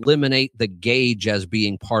us eliminate the gauge as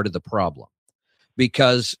being part of the problem.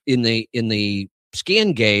 Because in the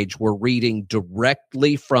scan gauge, we're reading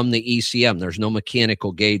directly from the ECM. There's no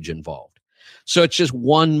mechanical gauge involved. So it's just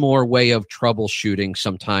one more way of troubleshooting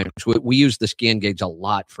sometimes. We use the scan gauge a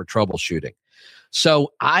lot for troubleshooting.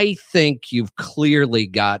 So I think you've clearly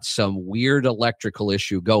got some weird electrical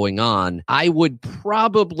issue going on. I would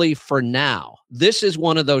probably, for now, this is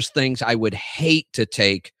one of those things I would hate to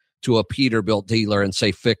take to a Peterbilt dealer and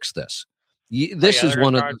say, fix this. This is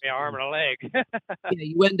one of the arm and a leg.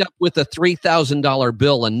 You end up with a $3,000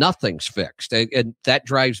 bill and nothing's fixed. And that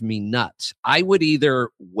drives me nuts. I would either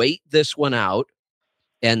wait this one out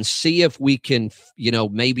and see if we can,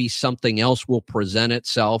 maybe something else will present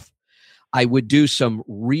itself. I would do some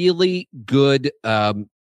really good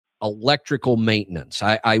electrical maintenance.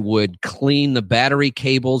 I would clean the battery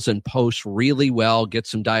cables and posts really well, get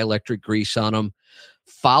some dielectric grease on them,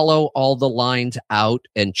 follow all the lines out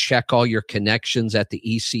and check all your connections at the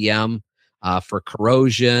ECM for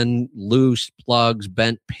corrosion, loose plugs,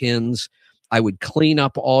 bent pins. I would clean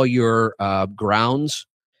up all your grounds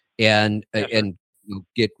and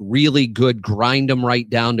get really good, grind them right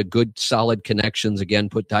down to good solid connections. Again,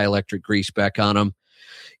 put dielectric grease back on them.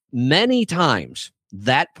 Many times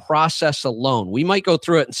that process alone, we might go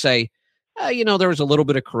through it and say, there was a little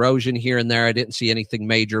bit of corrosion here and there. I didn't see anything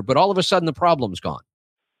major, but all of a sudden the problem's gone.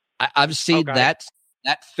 I've seen that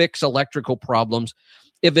fix electrical problems.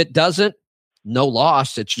 If it doesn't, no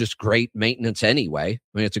loss. It's just great maintenance anyway.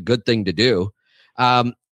 I mean, it's a good thing to do.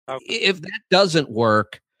 If that doesn't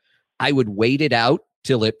work, I would wait it out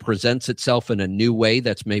till it presents itself in a new way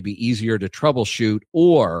that's maybe easier to troubleshoot,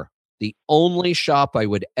 or the only shop I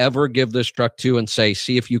would ever give this truck to and say,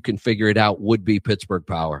 see if you can figure it out, would be Pittsburgh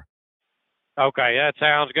Power. Okay, that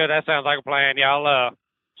sounds good. That sounds like a plan. Y'all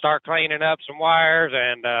start cleaning up some wires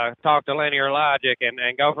and talk to Linear Logic and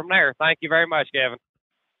go from there. Thank you very much, Kevin.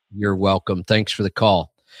 You're welcome. Thanks for the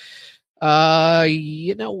call.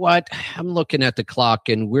 You know what? I'm looking at the clock,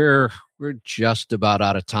 and we're just about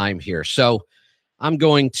out of time here. So I'm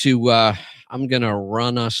going to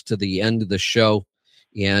run us to the end of the show,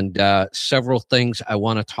 and several things I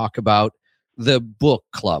want to talk about. The book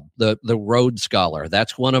club, the Road Scholar.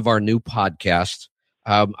 That's one of our new podcasts.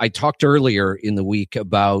 I talked earlier in the week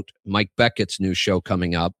about Mike Beckett's new show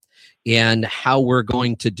coming up and how we're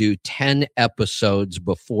going to do 10 episodes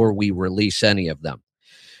before we release any of them.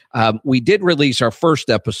 We did release our first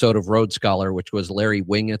episode of Road Scholar, which was Larry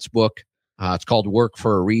Wingett's book. It's called Work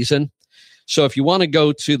for a Reason. So if you want to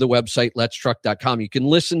go to the website, letstruck.com, you can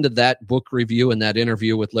listen to that book review and that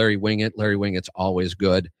interview with Larry Wingett. Larry Wingett's always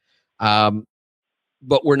good.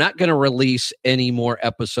 But we're not going to release any more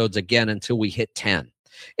episodes again until we hit 10.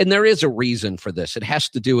 And there is a reason for this. It has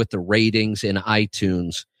to do with the ratings in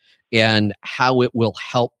iTunes and how it will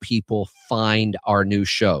help people find our new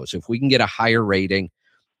shows. If we can get a higher rating,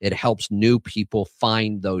 it helps new people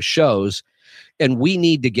find those shows. And we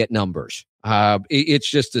need to get numbers. It's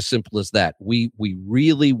just as simple as that. We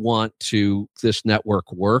really want this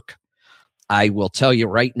network work. I will tell you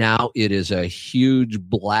right now, it is a huge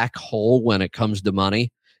black hole when it comes to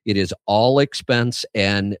money. It is all expense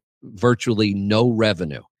and virtually no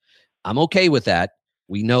revenue. I'm okay with that.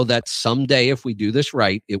 We know that someday, if we do this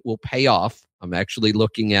right, it will pay off. I'm actually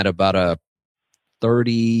looking at about a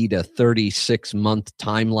 30 to 36 month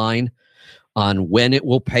timeline on when it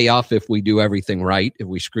will pay off if we do everything right. If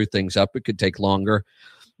we screw things up, it could take longer.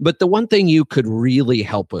 But the one thing you could really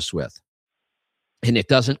help us with, and it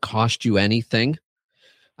doesn't cost you anything,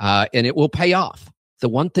 and it will pay off. The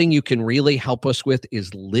one thing you can really help us with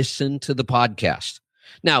is listen to the podcast.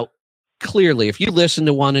 Now, clearly, if you listen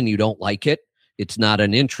to one and you don't like it, it's not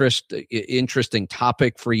an interesting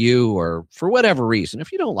topic for you, or for whatever reason.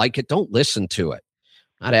 If you don't like it, don't listen to it.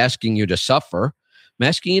 I'm not asking you to suffer. I'm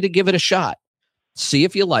asking you to give it a shot. See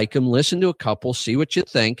if you like them. Listen to a couple. See what you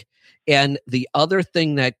think. And the other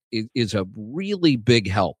thing that is a really big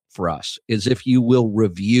help for us is if you will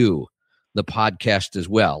review the podcast as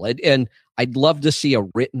well. And I'd love to see a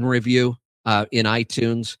written review in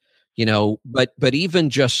iTunes, but even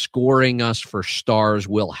just scoring us for stars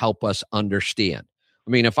will help us understand. I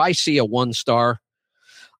mean, if I see a 1 star,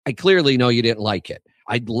 I clearly know you didn't like it.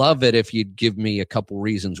 I'd love it if you'd give me a couple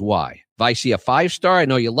reasons why. If I see a 5 star, I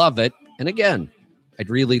know you love it. And again, I'd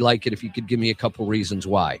really like it if you could give me a couple reasons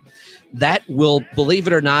why. That will, believe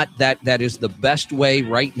it or not, that is the best way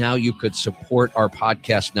right now you could support our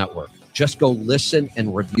podcast network. Just go listen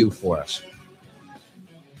and review for us.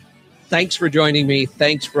 Thanks for joining me.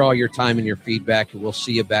 Thanks for all your time and your feedback. And we'll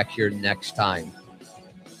see you back here next time.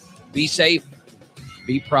 Be safe,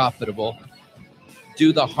 be profitable,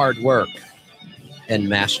 do the hard work, and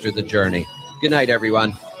master the journey. Good night,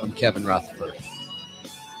 everyone. I'm Kevin Rutherford.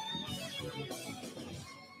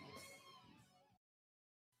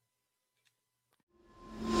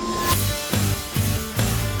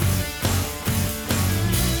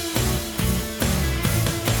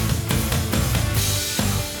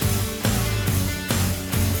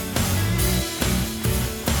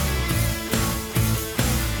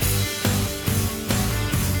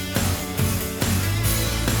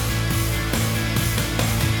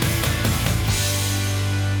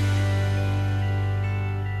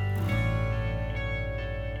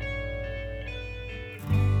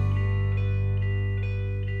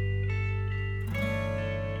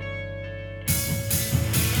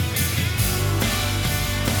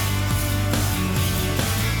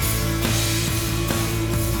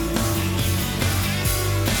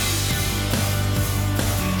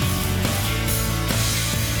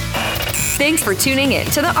 Thanks for tuning in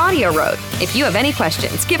to the Audio Road. If you have any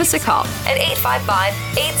questions, give us a call at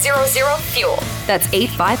 855-800-FUEL. That's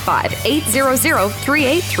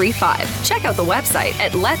 855-800-3835. Check out the website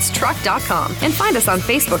at letstruck.com and find us on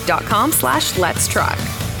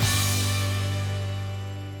facebook.com/letstruck.